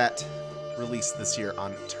cassette released this year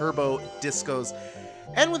on Turbo Discos.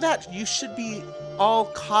 And with that, you should be all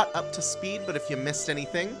caught up to speed, but if you missed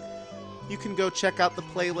anything, you can go check out the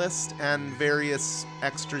playlist and various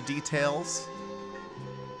extra details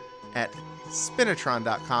at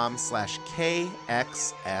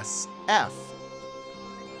spinatron.com/KXSF.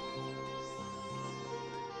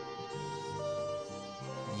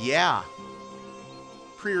 Yeah.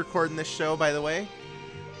 Pre-recording this show, by the way,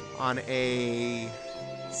 on a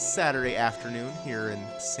Saturday afternoon here in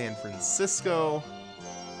San Francisco.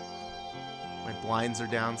 My blinds are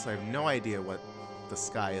down, so I have no idea what the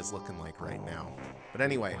sky is looking like right now. But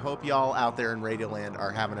anyway, hope y'all out there in Radioland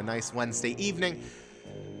are having a nice Wednesday evening.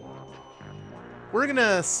 We're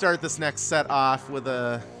gonna start this next set off with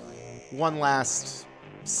one last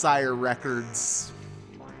Sire Records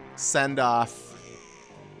send-off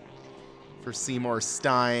for Seymour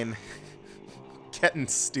Stein. Getting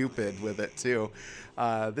stupid with it, too.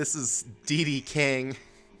 This is Dee Dee King,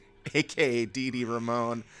 a.k.a. Dee Dee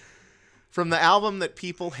Ramone, from the album that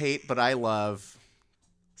people hate but I love,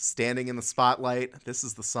 Standing in the Spotlight. This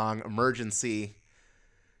is the song Emergency,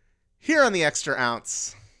 here on the Extra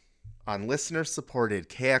Ounce on listener-supported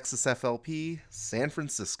KXSFLP San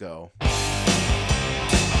Francisco.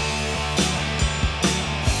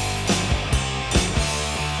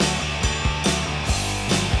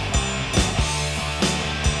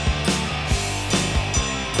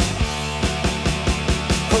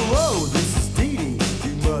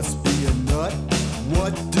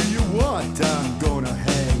 What do you want? I'm gonna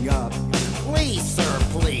hang up. Please, sir,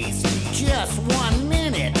 please. Just 1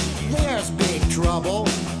 minute. There's big trouble,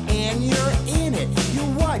 and you're in it. Your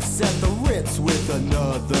wife's at the Ritz with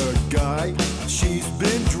another guy. She's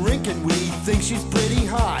been drinking weed, thinks she's pretty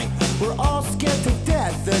high. We're all scared to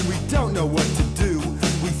death, and we don't know what to do.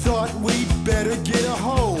 We thought we'd better get a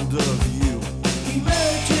hold of you.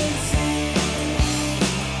 Emergency!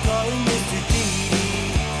 Calling Mr. D.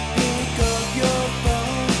 Pick up your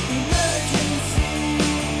phone. Emergency!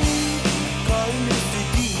 Calling Mr.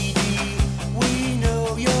 D. We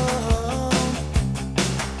know you're home.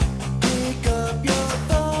 Pick up your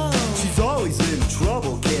phone. She's always in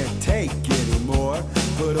trouble, can't take anymore.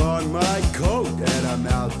 Put on my coat and I'm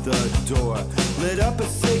out the door. Lit up a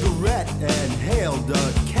cigarette and hailed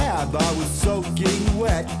a cab. I was soaking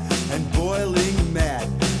wet and boiling mad.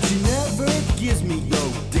 She never gives me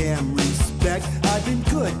no damn respect. I've been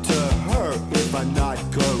good to her if I'm not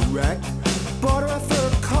correct. Bought her a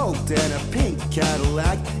fur coat and a pink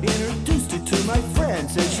Cadillac. Introduced her to my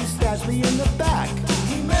friends and she stabs me in the back.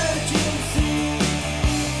 Emergency!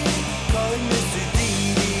 Calling Mr. D.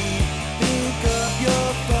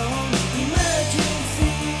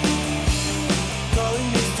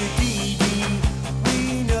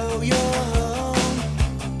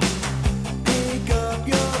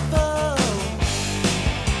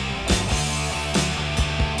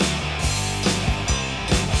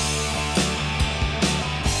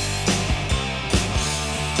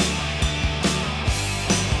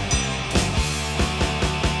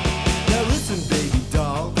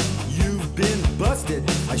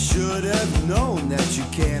 known that you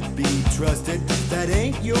can't be trusted. That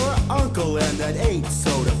ain't your uncle and that ain't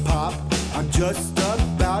soda pop. I'm just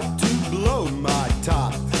about to blow my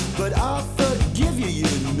top, but I'll forgive you,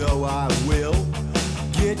 you know I will.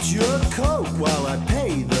 Get your Coke while I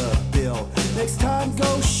pay the bill. Next time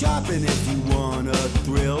go shopping if you want a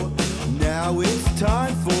thrill. Now it's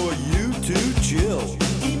time for you to chill.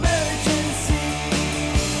 Emergency,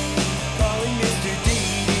 calling Mr.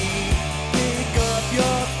 Didi. Pick up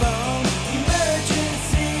your phone.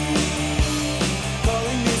 Emergency,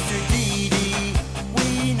 calling Mr. Didi. We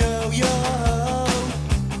know you're home.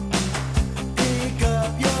 Pick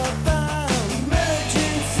up your phone.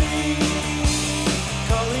 Emergency,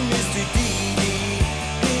 calling Mr. Didi.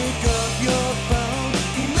 Pick up your phone.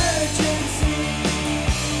 Emergency,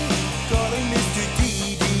 calling Mr.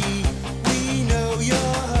 Didi. We know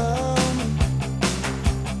you're home.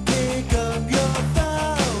 Pick up your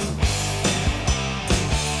phone.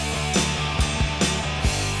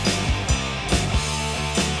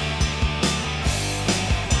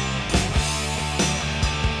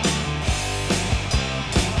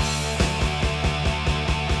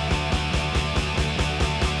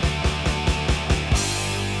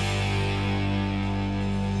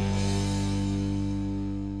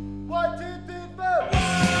 One, two, three, four.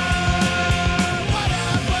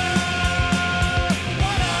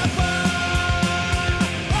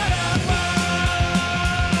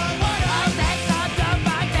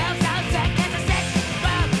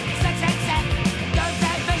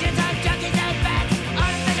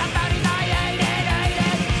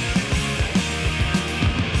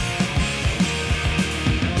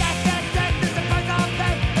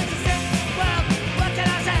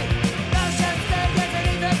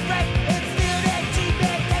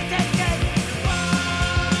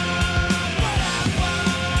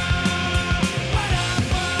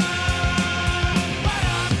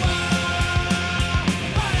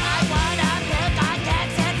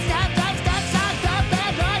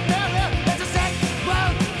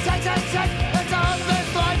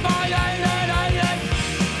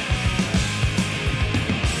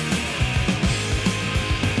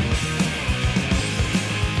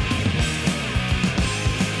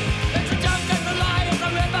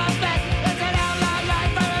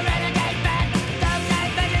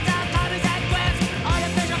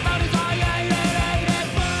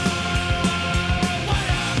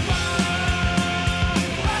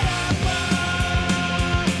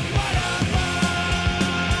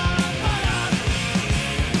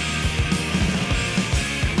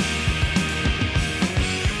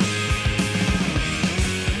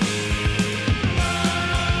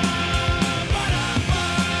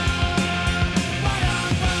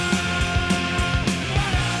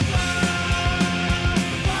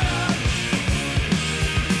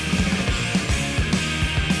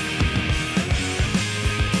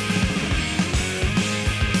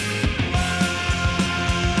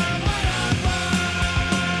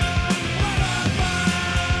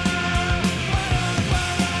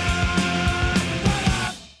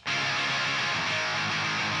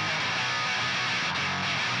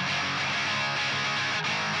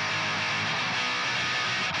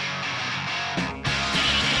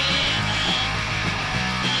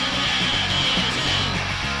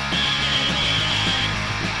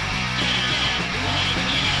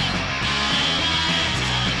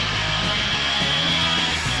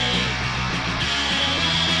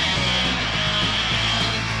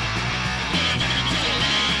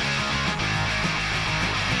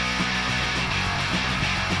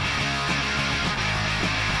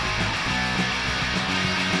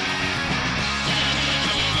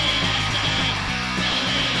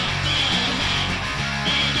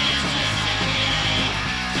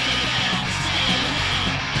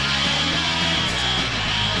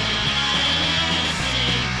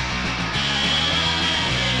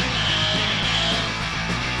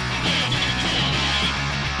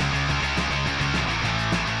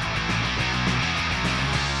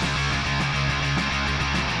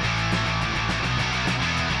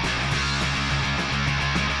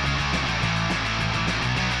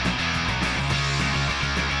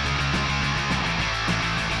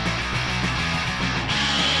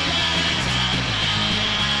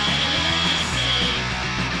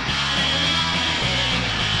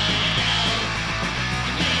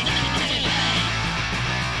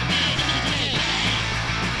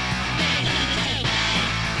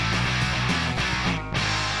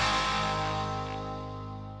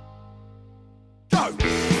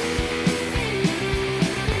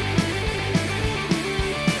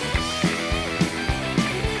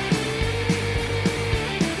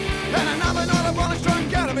 Then another night upon a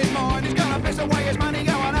strung out of his mind. He's gonna piss away his money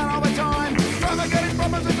going out all the time. forget his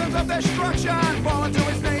problems in terms of destruction. Falling to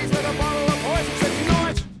his knees with a bottle of poison. Says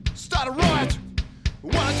tonight, start a riot.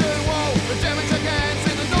 Wanna do all the damage again.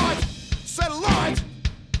 See the night, set a light.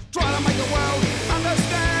 Try to make the world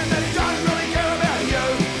understand that he don't really care about you.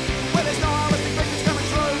 When there's no holistic pictures coming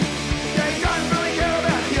true. Yeah, he don't really care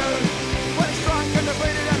about you. When he's drunk and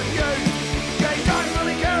defeated and abused. Yeah, he don't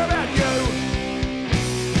really care about you.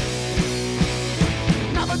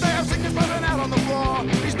 Another day of sickness burning out on the floor.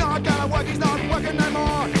 He's not gonna work, he's not working no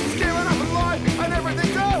more. He's giving up on life and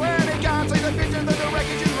everything's going. He can't see the pictures that the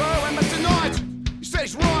wreckage is ruined. But tonight, he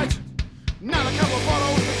says right. Another couple of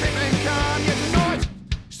bottles to keep him calm. Yeah, tonight,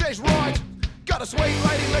 he says right. Got a sweet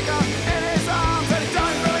lady liquor in his arms. And he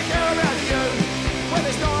don't really care about you. When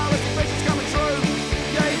there's no holistic pictures coming true.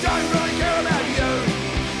 Yeah, he don't really care about you.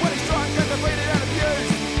 When he's drunk and defeated and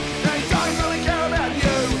abused. Yeah, he don't really care about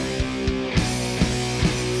you.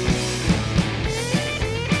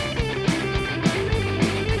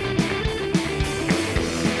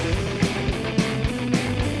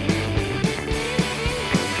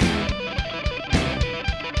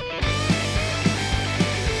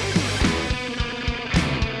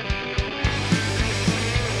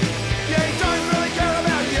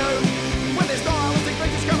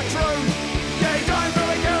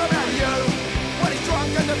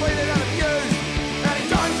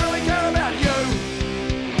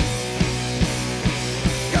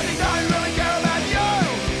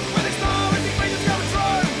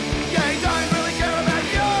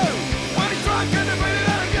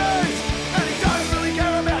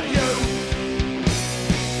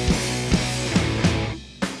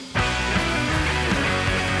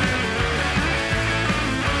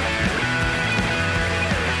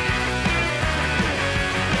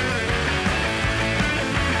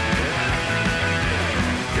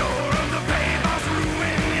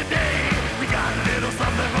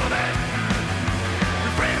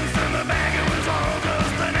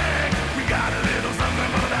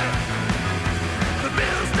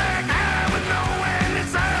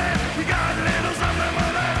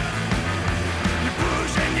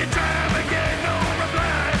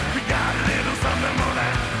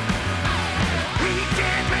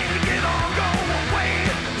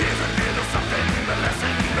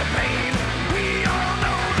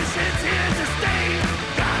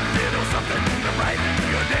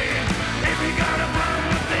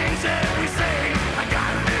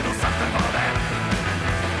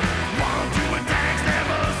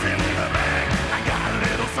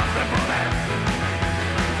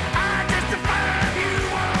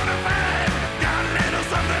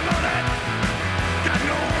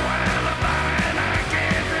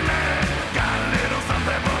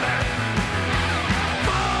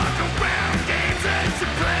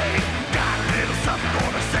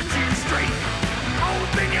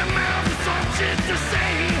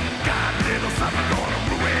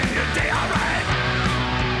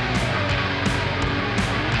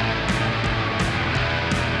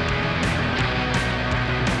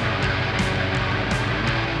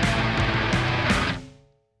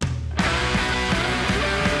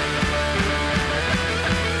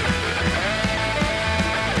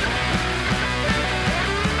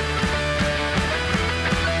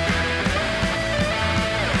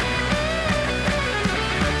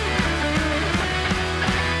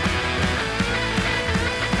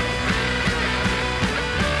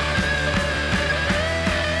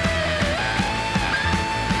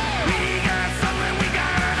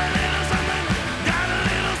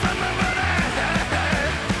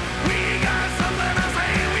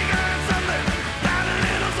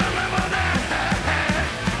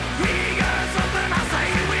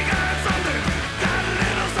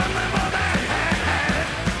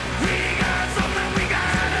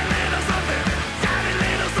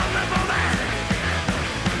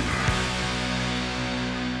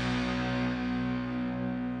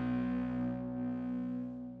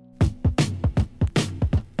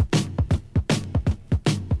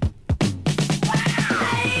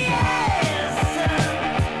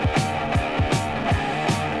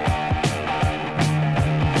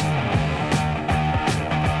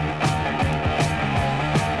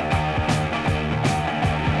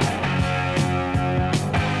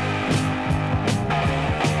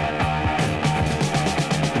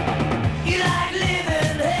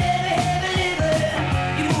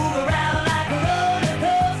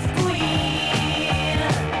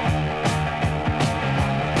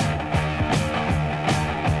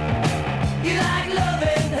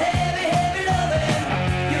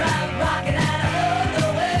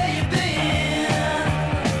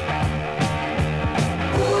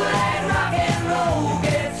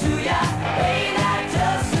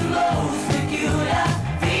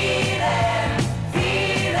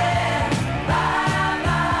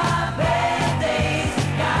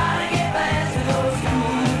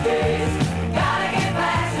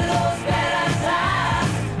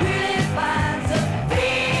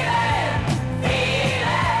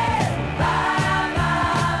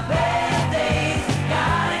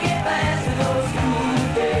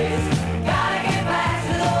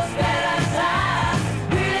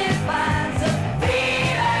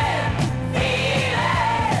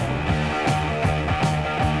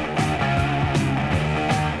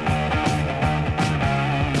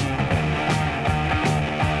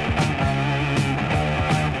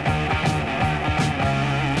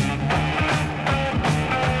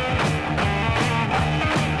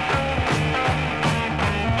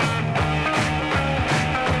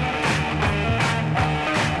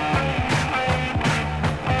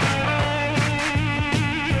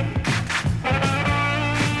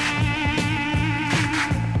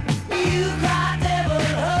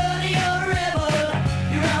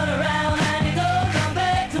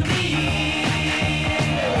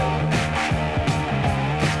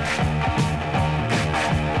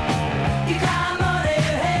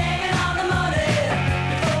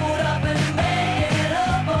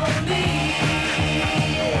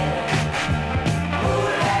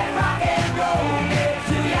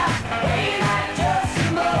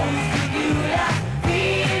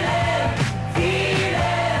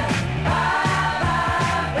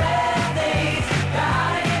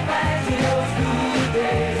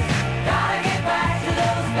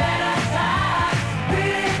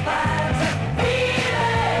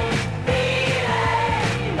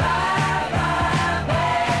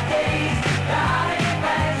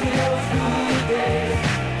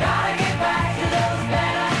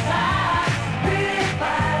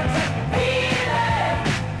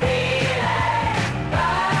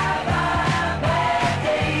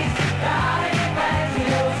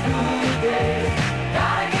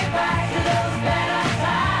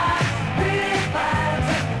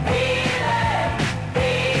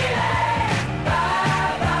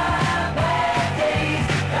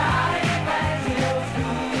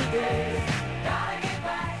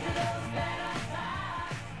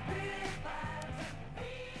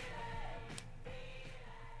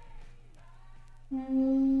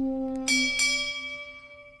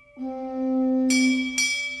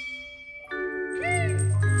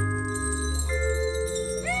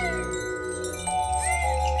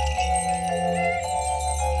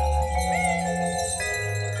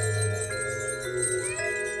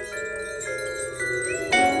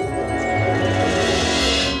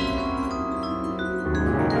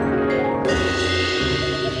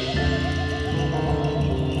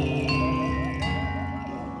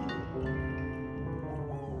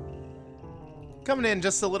 Coming in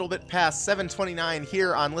just a little bit past 7:29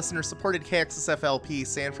 here on listener-supported KXSF-LP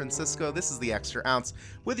San Francisco. This is the Extra Ounce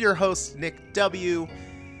with your host, Nick W.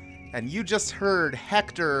 And you just heard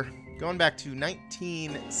Hector going back to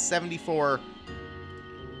 1974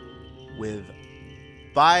 with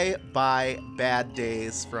Bye Bye Bad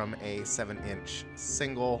Days from a 7-inch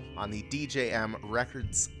single on the DJM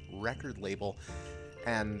Records record label.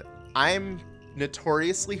 And I'm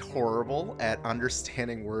notoriously horrible at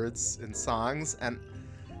understanding words in songs, and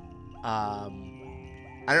I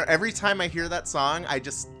don't know, every time I hear that song,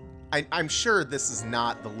 I'm sure this is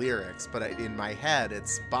not the lyrics, but in my head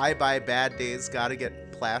it's bye bye bad days, gotta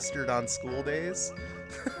get plastered on school days.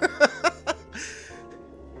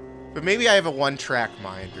 But maybe I have a one-track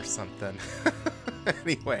mind or something.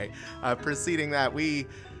 Anyway, preceding that, we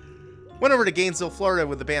went over to Gainesville, Florida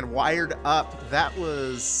with the band Wired Up. That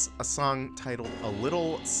was a song titled A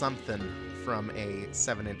Little Something from a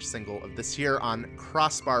 7-inch single of this year on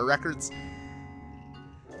Crossbar Records.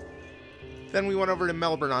 Then we went over to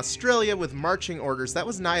Melbourne, Australia with Marching Orders. That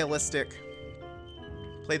was Nihilistic.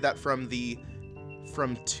 Played that from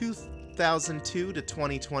 2002 to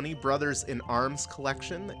 2020 Brothers in Arms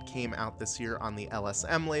collection that came out this year on the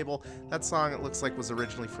LSM label. That song, it looks like, was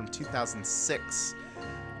originally from 2006.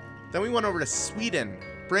 Then we went over to Sweden.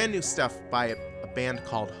 Brand new stuff by a band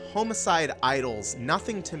called Homicide Idols.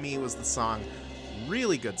 Nothing to Me was the song.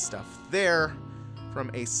 Really good stuff there from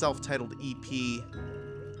a self-titled EP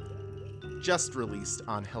just released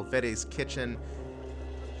on Helvetes Kitchen.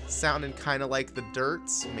 Sounding kind of like the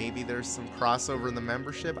Dirts. Maybe there's some crossover in the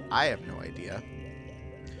membership. I have no idea.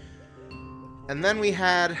 And then we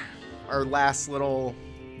had our last little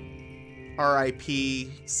R.I.P.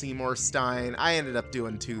 Seymour Stein. I ended up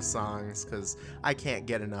doing 2 songs because I can't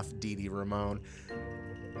get enough Dee Dee Ramone.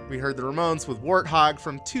 We heard the Ramones with Warthog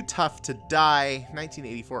from Too Tough to Die,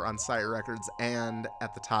 1984 on Sire Records, and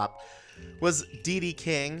at the top was Dee Dee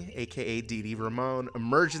King, aka Dee Dee Ramone,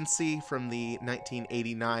 Emergency from the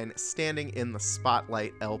 1989 Standing in the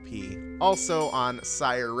Spotlight LP, also on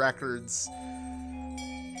Sire Records.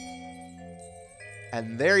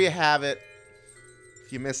 And there you have it.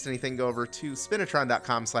 If you missed anything, go over to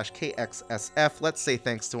spinatron.com/KXSF. Let's say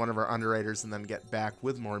thanks to one of our underwriters and then get back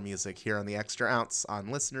with more music here on the Extra Ounce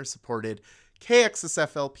on listener-supported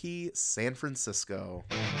KXSF-LP San Francisco.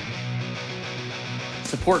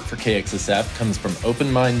 Support for KXSF comes from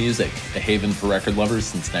Open Mind Music, a haven for record lovers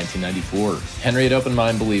since 1994. Henry at Open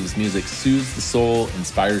Mind believes music soothes the soul,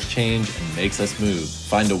 inspires change, and makes us move.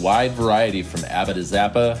 Find a wide variety from ABBA to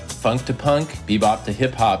Zappa, funk to punk, bebop to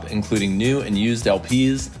hip-hop, including new and used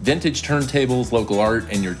LPs, vintage turntables, local art,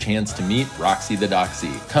 and your chance to meet Roxy the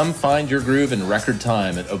Doxy. Come find your groove in record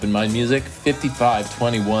time at Open Mind Music,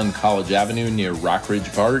 5521 College Avenue near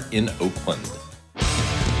Rockridge BART in Oakland.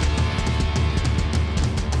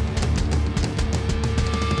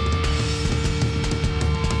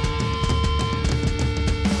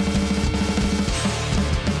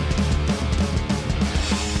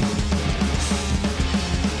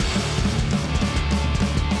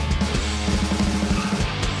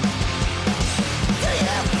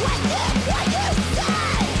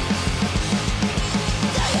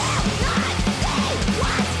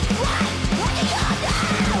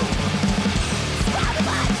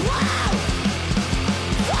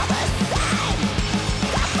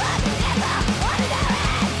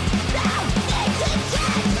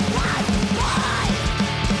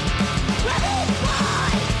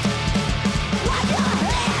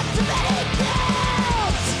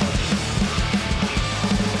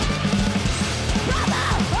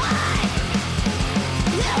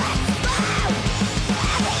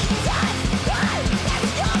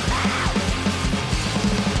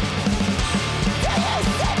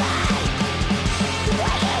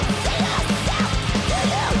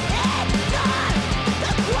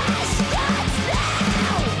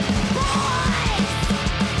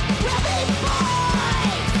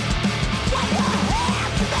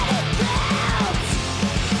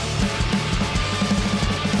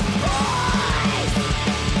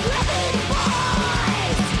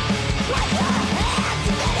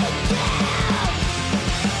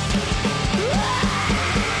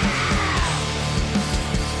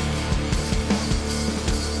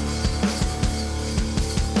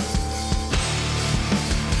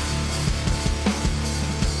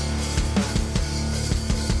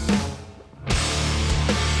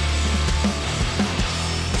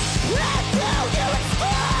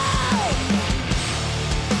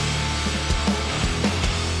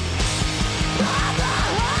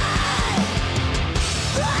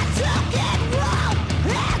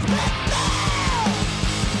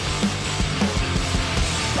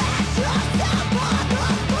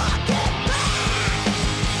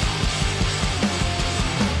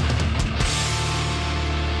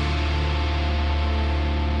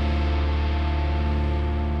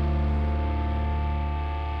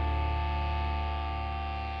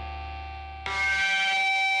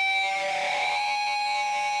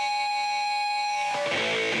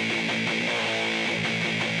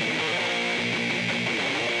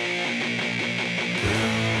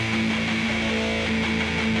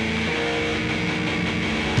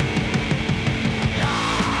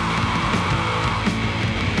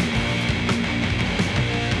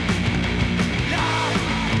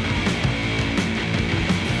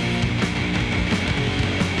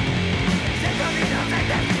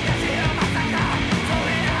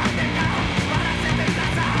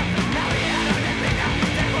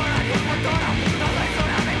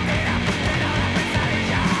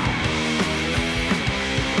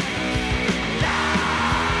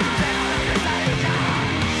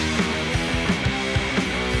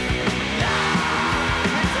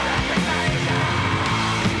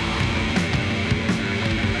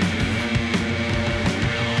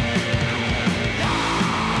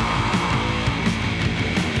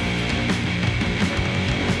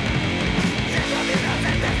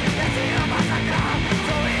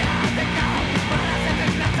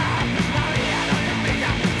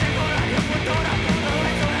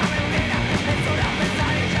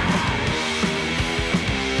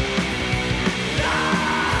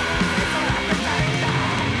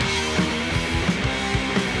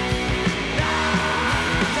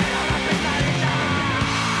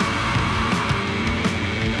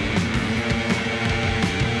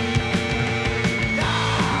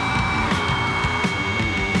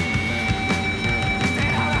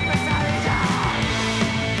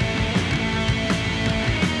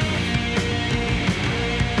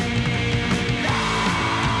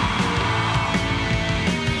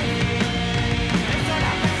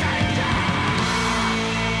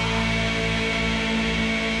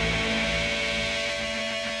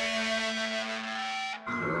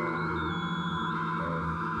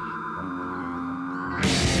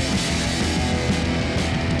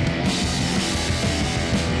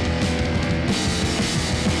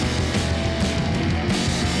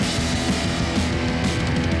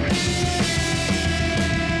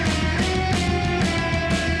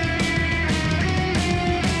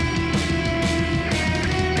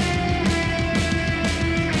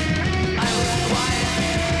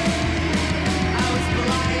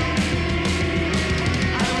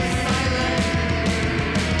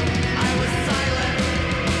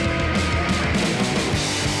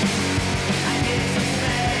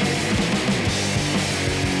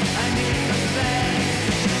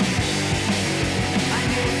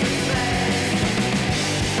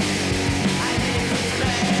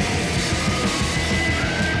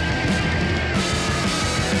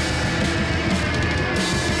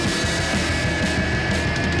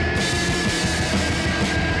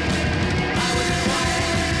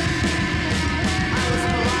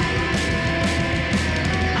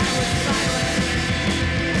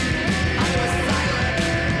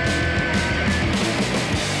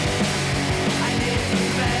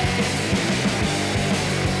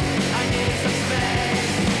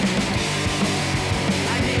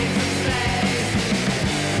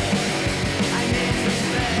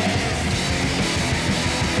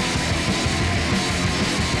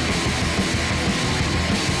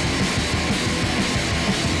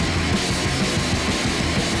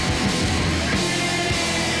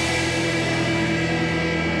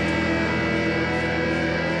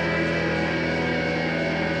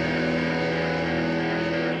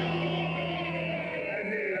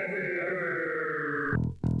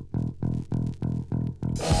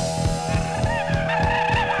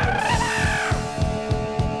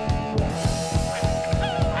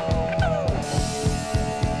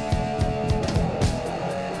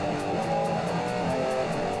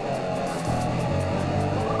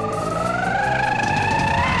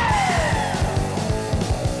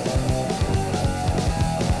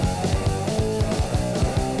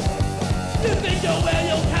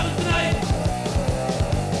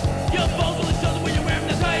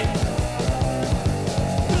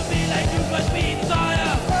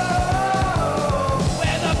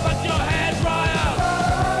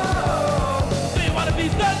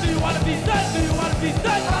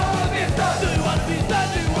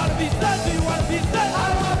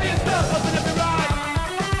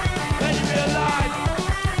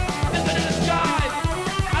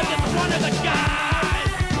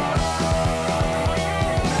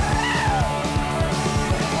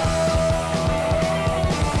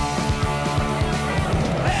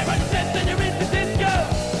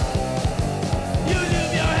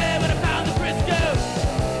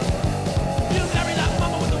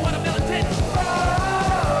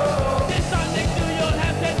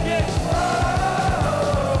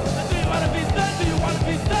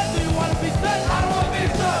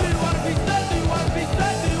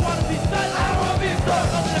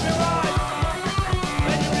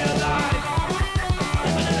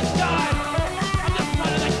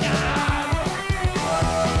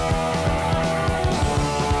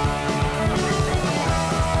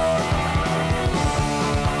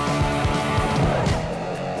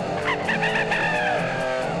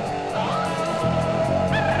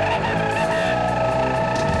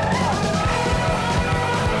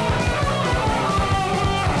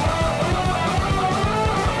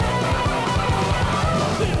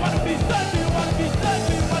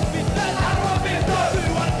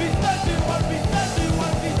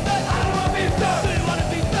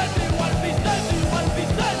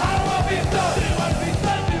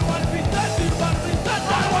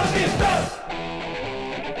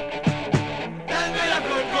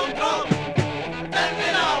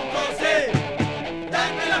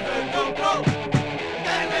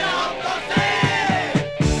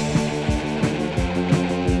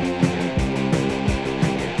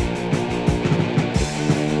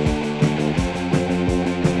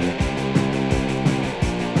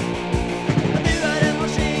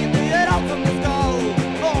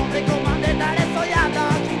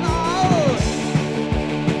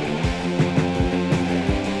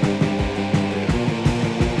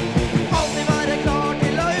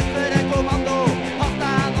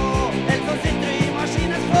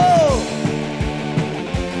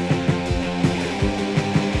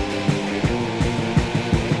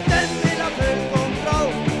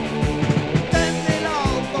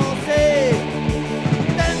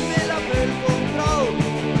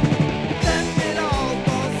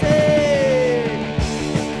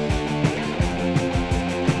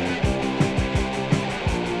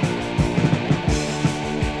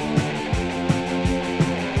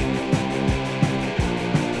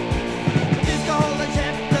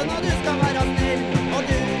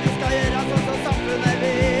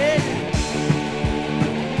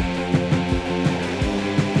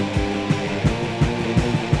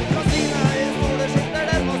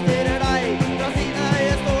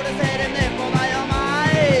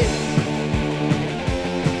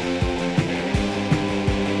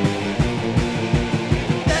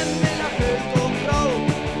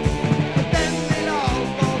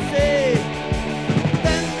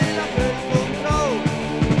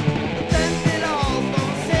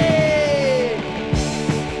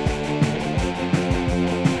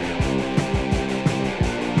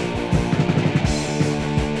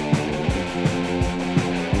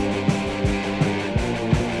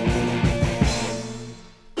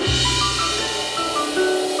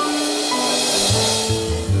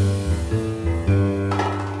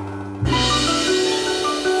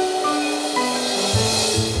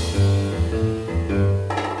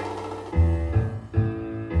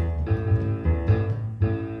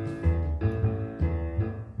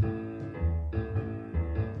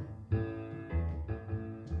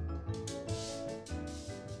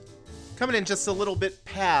 Coming in just a little bit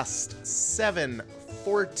past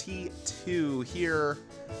 7:42 here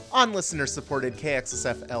on listener-supported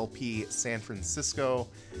KXSF LP San Francisco.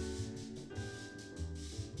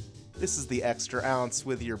 This is the Extra Ounce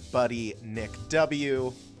with your buddy Nick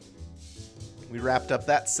W. We wrapped up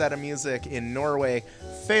that set of music in Norway.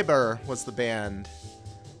 Faber was the band.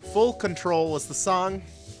 Full Control was the song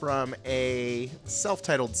from a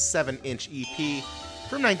self-titled 7-inch EP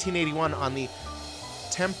from 1981 on the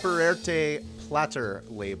Tempererte Platter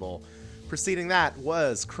label. Preceding that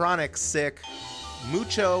was Chronic Sick.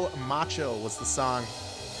 Mucho Macho was the song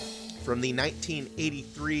from the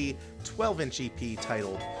 1983 12-inch EP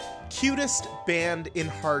titled Cutest Band in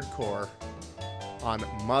Hardcore on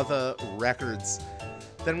Mother Records.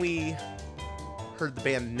 Then we heard the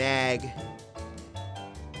band Nag. The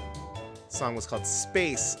song was called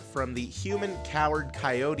Space from the Human Coward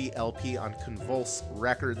Coyote LP on Convulse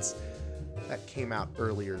Records. That came out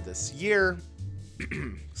earlier this year.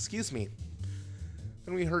 Excuse me.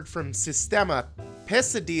 Then we heard from Sistema.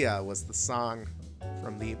 Pesadilla was the song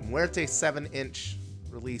from the Muerte 7-inch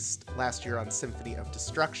released last year on Symphony of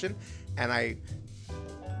Destruction. And I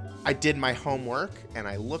did my homework and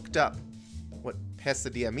I looked up what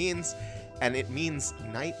Pesadilla means, and it means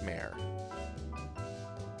nightmare.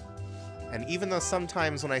 And even though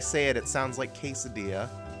sometimes when I say it, it sounds like quesadilla,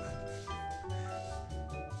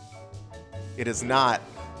 it is not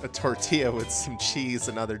a tortilla with some cheese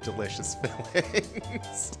and other delicious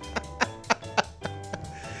fillings.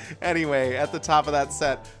 Anyway, at the top of that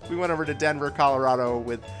set, we went over to Denver, Colorado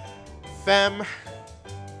with Femme.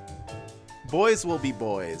 Boys Will Be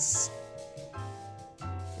Boys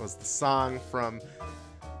was the song from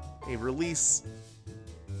a release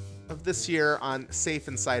of this year on Safe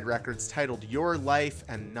Inside Records titled Your Life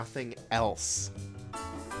and Nothing Else.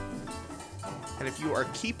 And if you are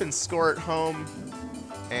keeping score at home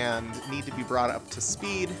and need to be brought up to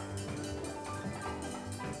speed,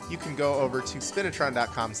 you can go over to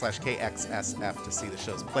spinatron.com/KXSF to see the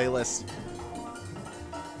show's playlist.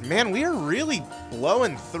 Man, we are really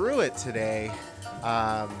blowing through it today.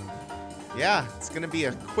 Yeah, it's going to be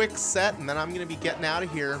a quick set, and then I'm going to be getting out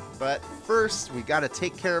of here. But first, we got to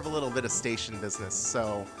take care of a little bit of station business.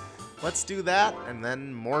 So let's do that, and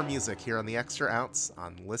then more music here on the Extra Ounce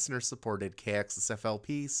on listener-supported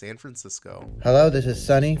KXSFLP San Francisco. Hello, this is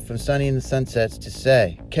Sunny from Sunny in the Sunsets to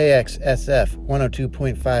say KXSF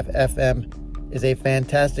 102.5 FM is a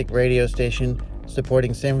fantastic radio station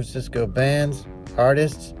supporting San Francisco bands,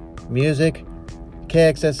 artists, music.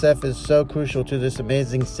 KXSF is so crucial to this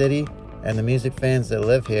amazing city and the music fans that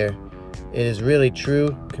live here. It is really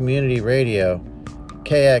true community radio.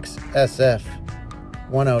 KXSF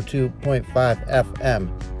 102.5 FM,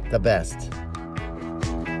 the best.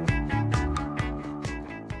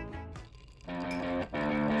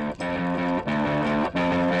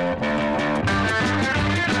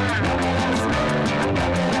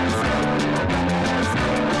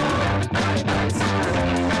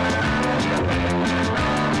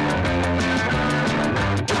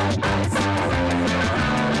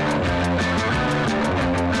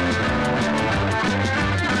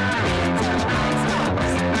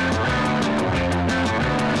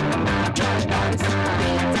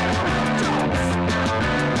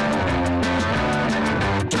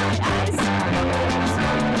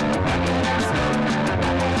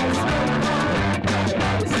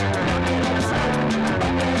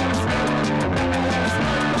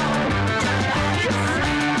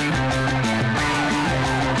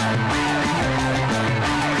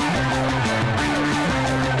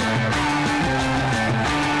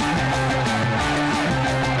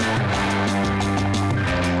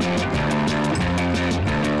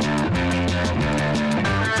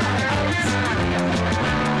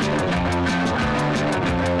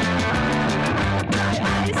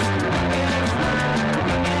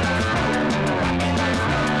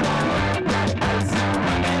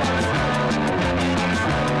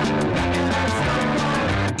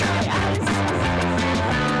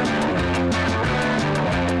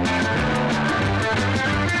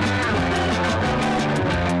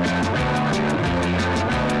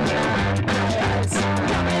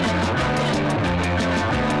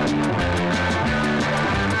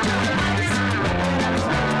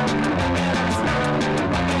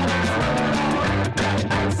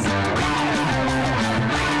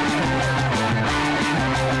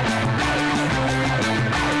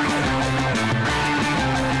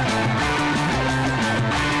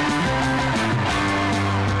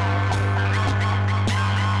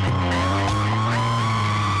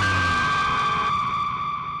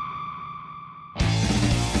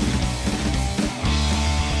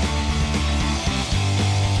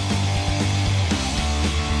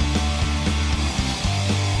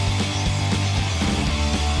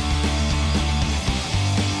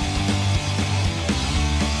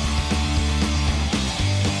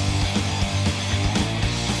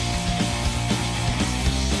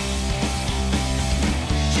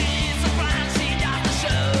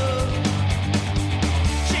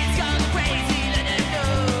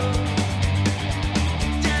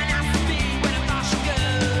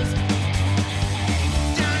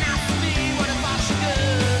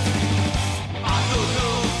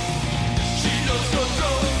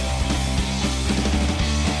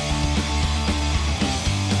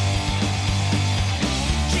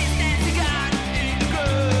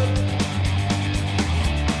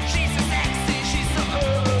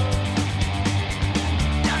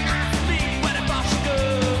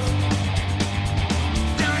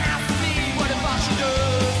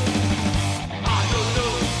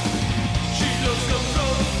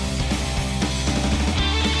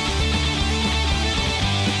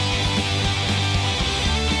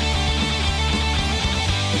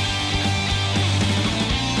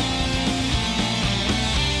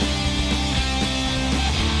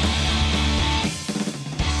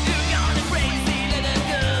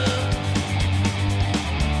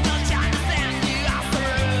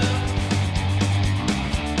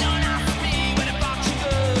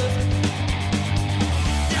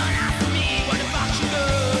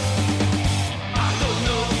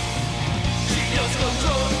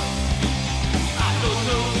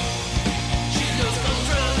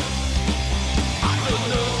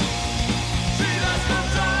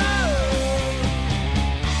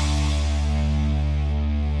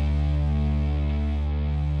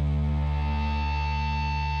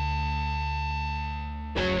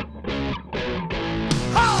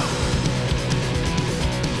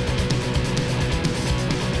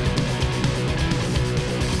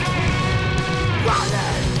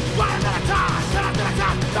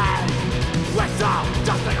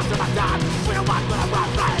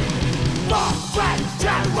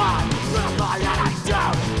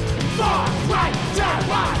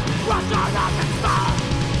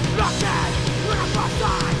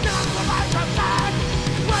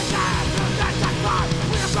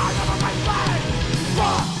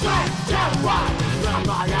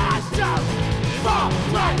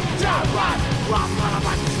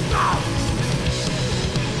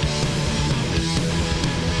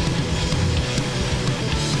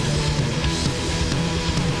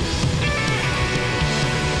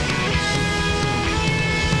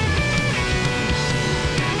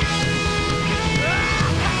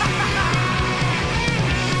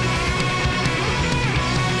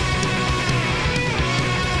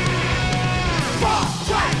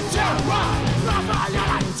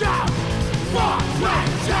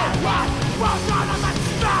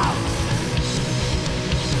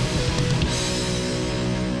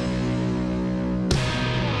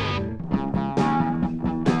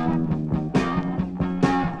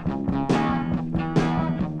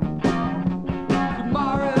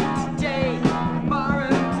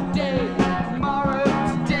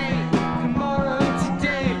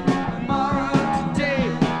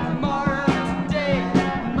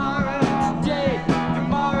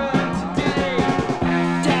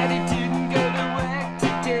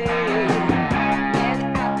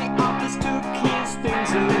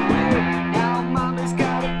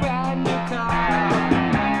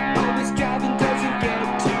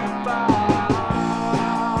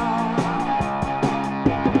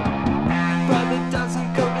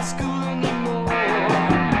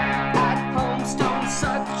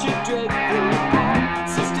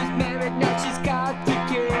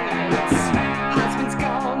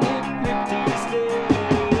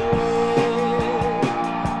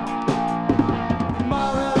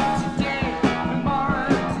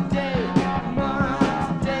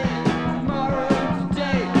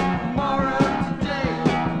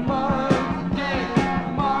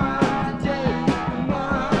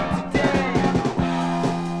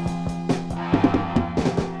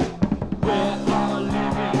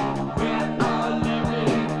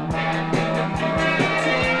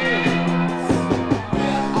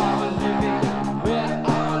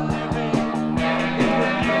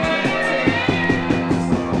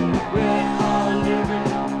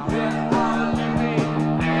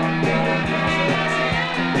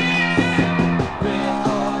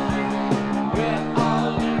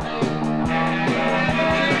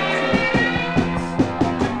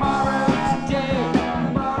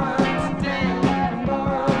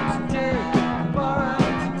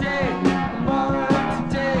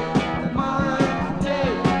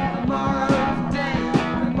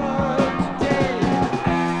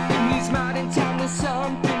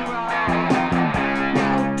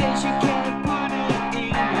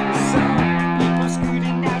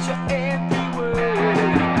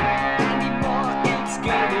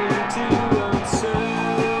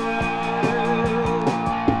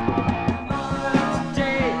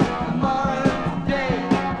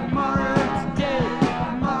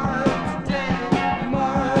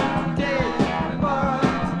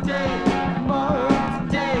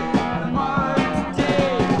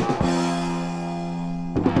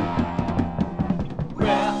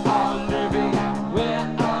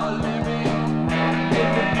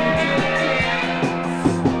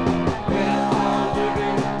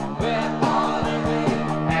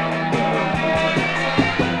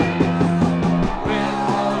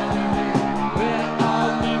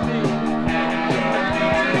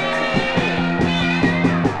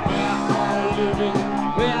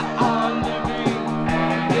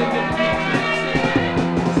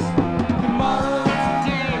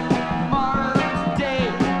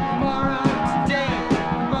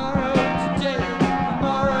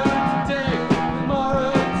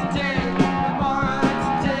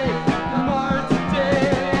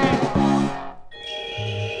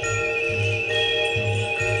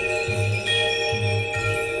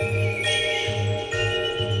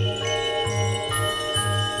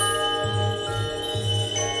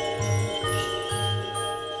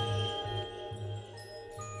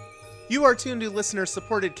 You are tuned to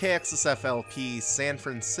listener-supported KXSF-LP San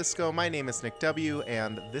Francisco. My name is Nick W.,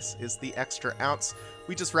 and this is The Extra Ounce.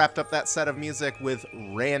 We just wrapped up that set of music with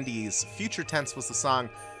Randy's. Future Tense was the song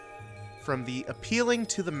from the Appealing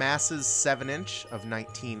to the Masses 7-inch of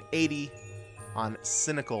 1980 on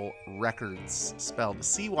Cynical Records, spelled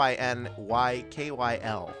C-Y-N-Y-K-Y-L.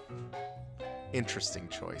 Interesting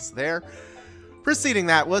choice there. Preceding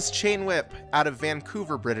that was Chain Whip out of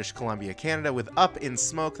Vancouver, British Columbia, Canada, with Up in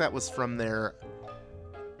Smoke. That was from their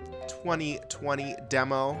 2020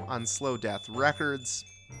 demo on Slow Death Records.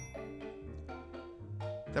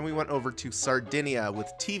 Then we went over to Sardinia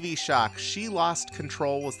with TV Shock. She Lost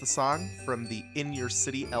Control was the song from the In Your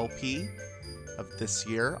City LP of this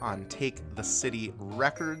year on Take the City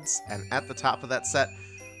Records. And at the top of that set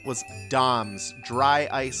was Dom's Dry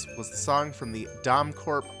Ice was the song from the Dom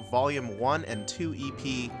Corp Volume 1 and 2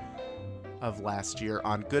 EP of last year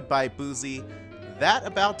on Goodbye Boozy. That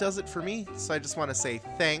about does it for me, so I just want to say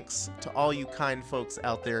thanks to all you kind folks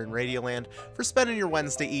out there in Radioland for spending your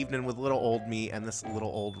Wednesday evening with little old me and this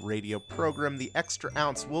little old radio program. The Extra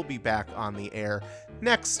Ounce will be back on the air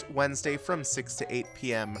next Wednesday from 6 to 8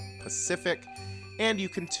 p.m. Pacific, and you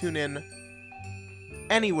can tune in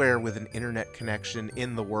anywhere with an internet connection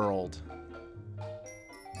in the world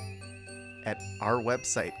at our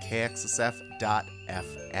website, kxsf.fm.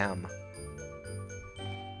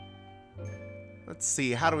 Let's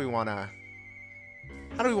see, how do we want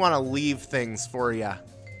to leave things for you? How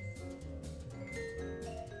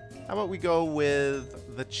about we go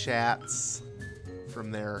with The Chats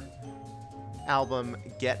from their album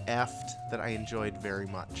Get Effed that I enjoyed very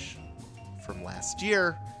much from last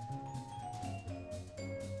year.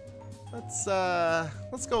 Let's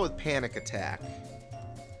go with Panic Attack.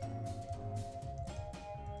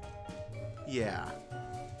 Yeah.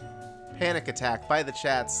 Panic Attack by The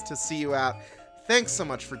Chats to see you out. Thanks so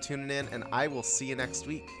much for tuning in, and I will see you next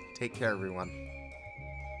week. Take care, everyone.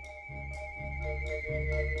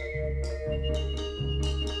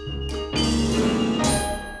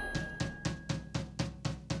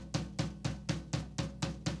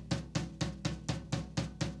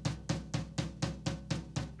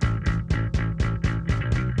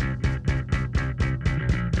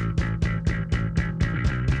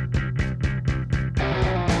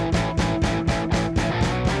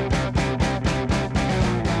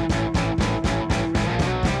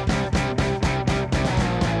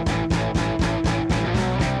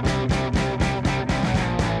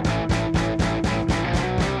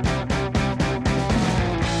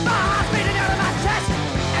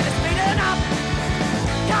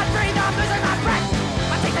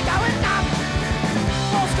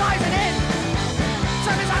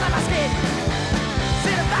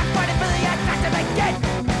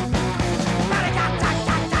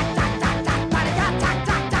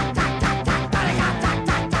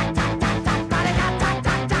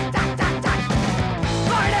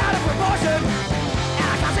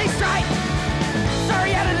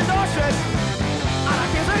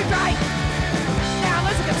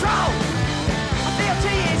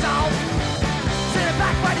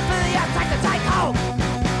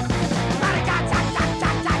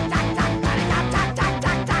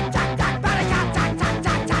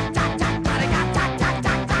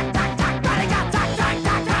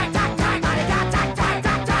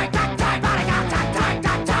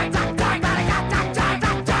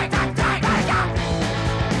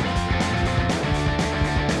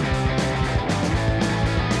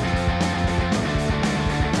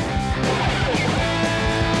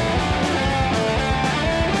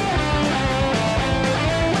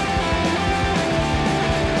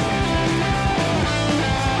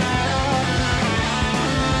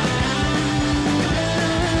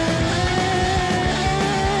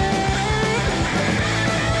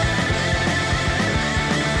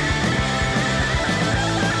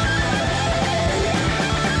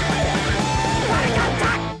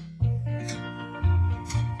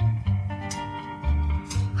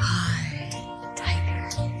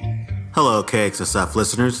 Hello, KXSF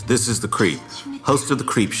listeners. This is The Creep, host of The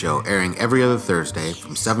Creep Show, airing every other Thursday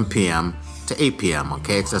from 7 p.m. to 8 p.m. on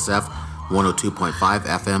KXSF 102.5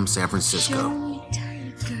 FM San Francisco.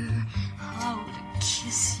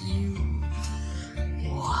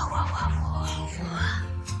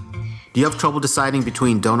 Do you have trouble deciding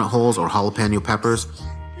between donut holes or jalapeno peppers?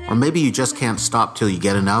 Or maybe you just can't stop till you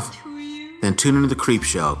get enough? Then tune into The Creep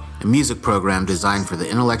Show, a music program designed for the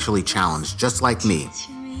intellectually challenged, just like me.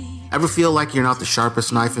 Ever feel like you're not the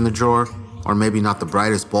sharpest knife in the drawer? Or maybe not the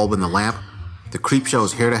brightest bulb in the lamp? The Creep Show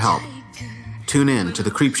is here to help. Tune in to The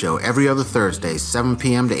Creep Show every other Thursday, 7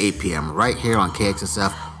 p.m. to 8 p.m. right here on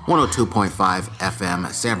KXSF 102.5 FM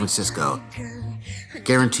San Francisco.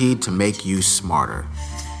 Guaranteed to make you smarter.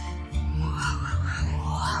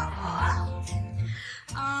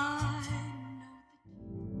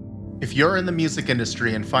 If you're in the music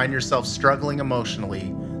industry and find yourself struggling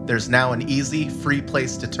emotionally, there's now an easy, free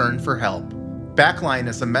place to turn for help. Backline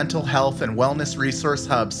is a mental health and wellness resource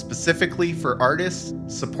hub specifically for artists,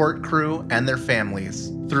 support crew, and their families.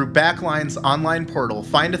 Through Backline's online portal,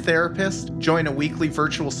 find a therapist, join a weekly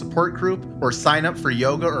virtual support group, or sign up for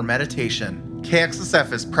yoga or meditation.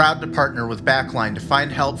 KXSF is proud to partner with Backline to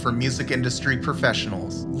find help for music industry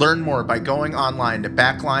professionals. Learn more by going online to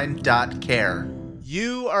backline.care.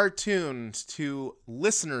 You are tuned to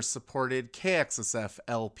listener-supported KXSF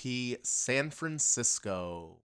LP San Francisco.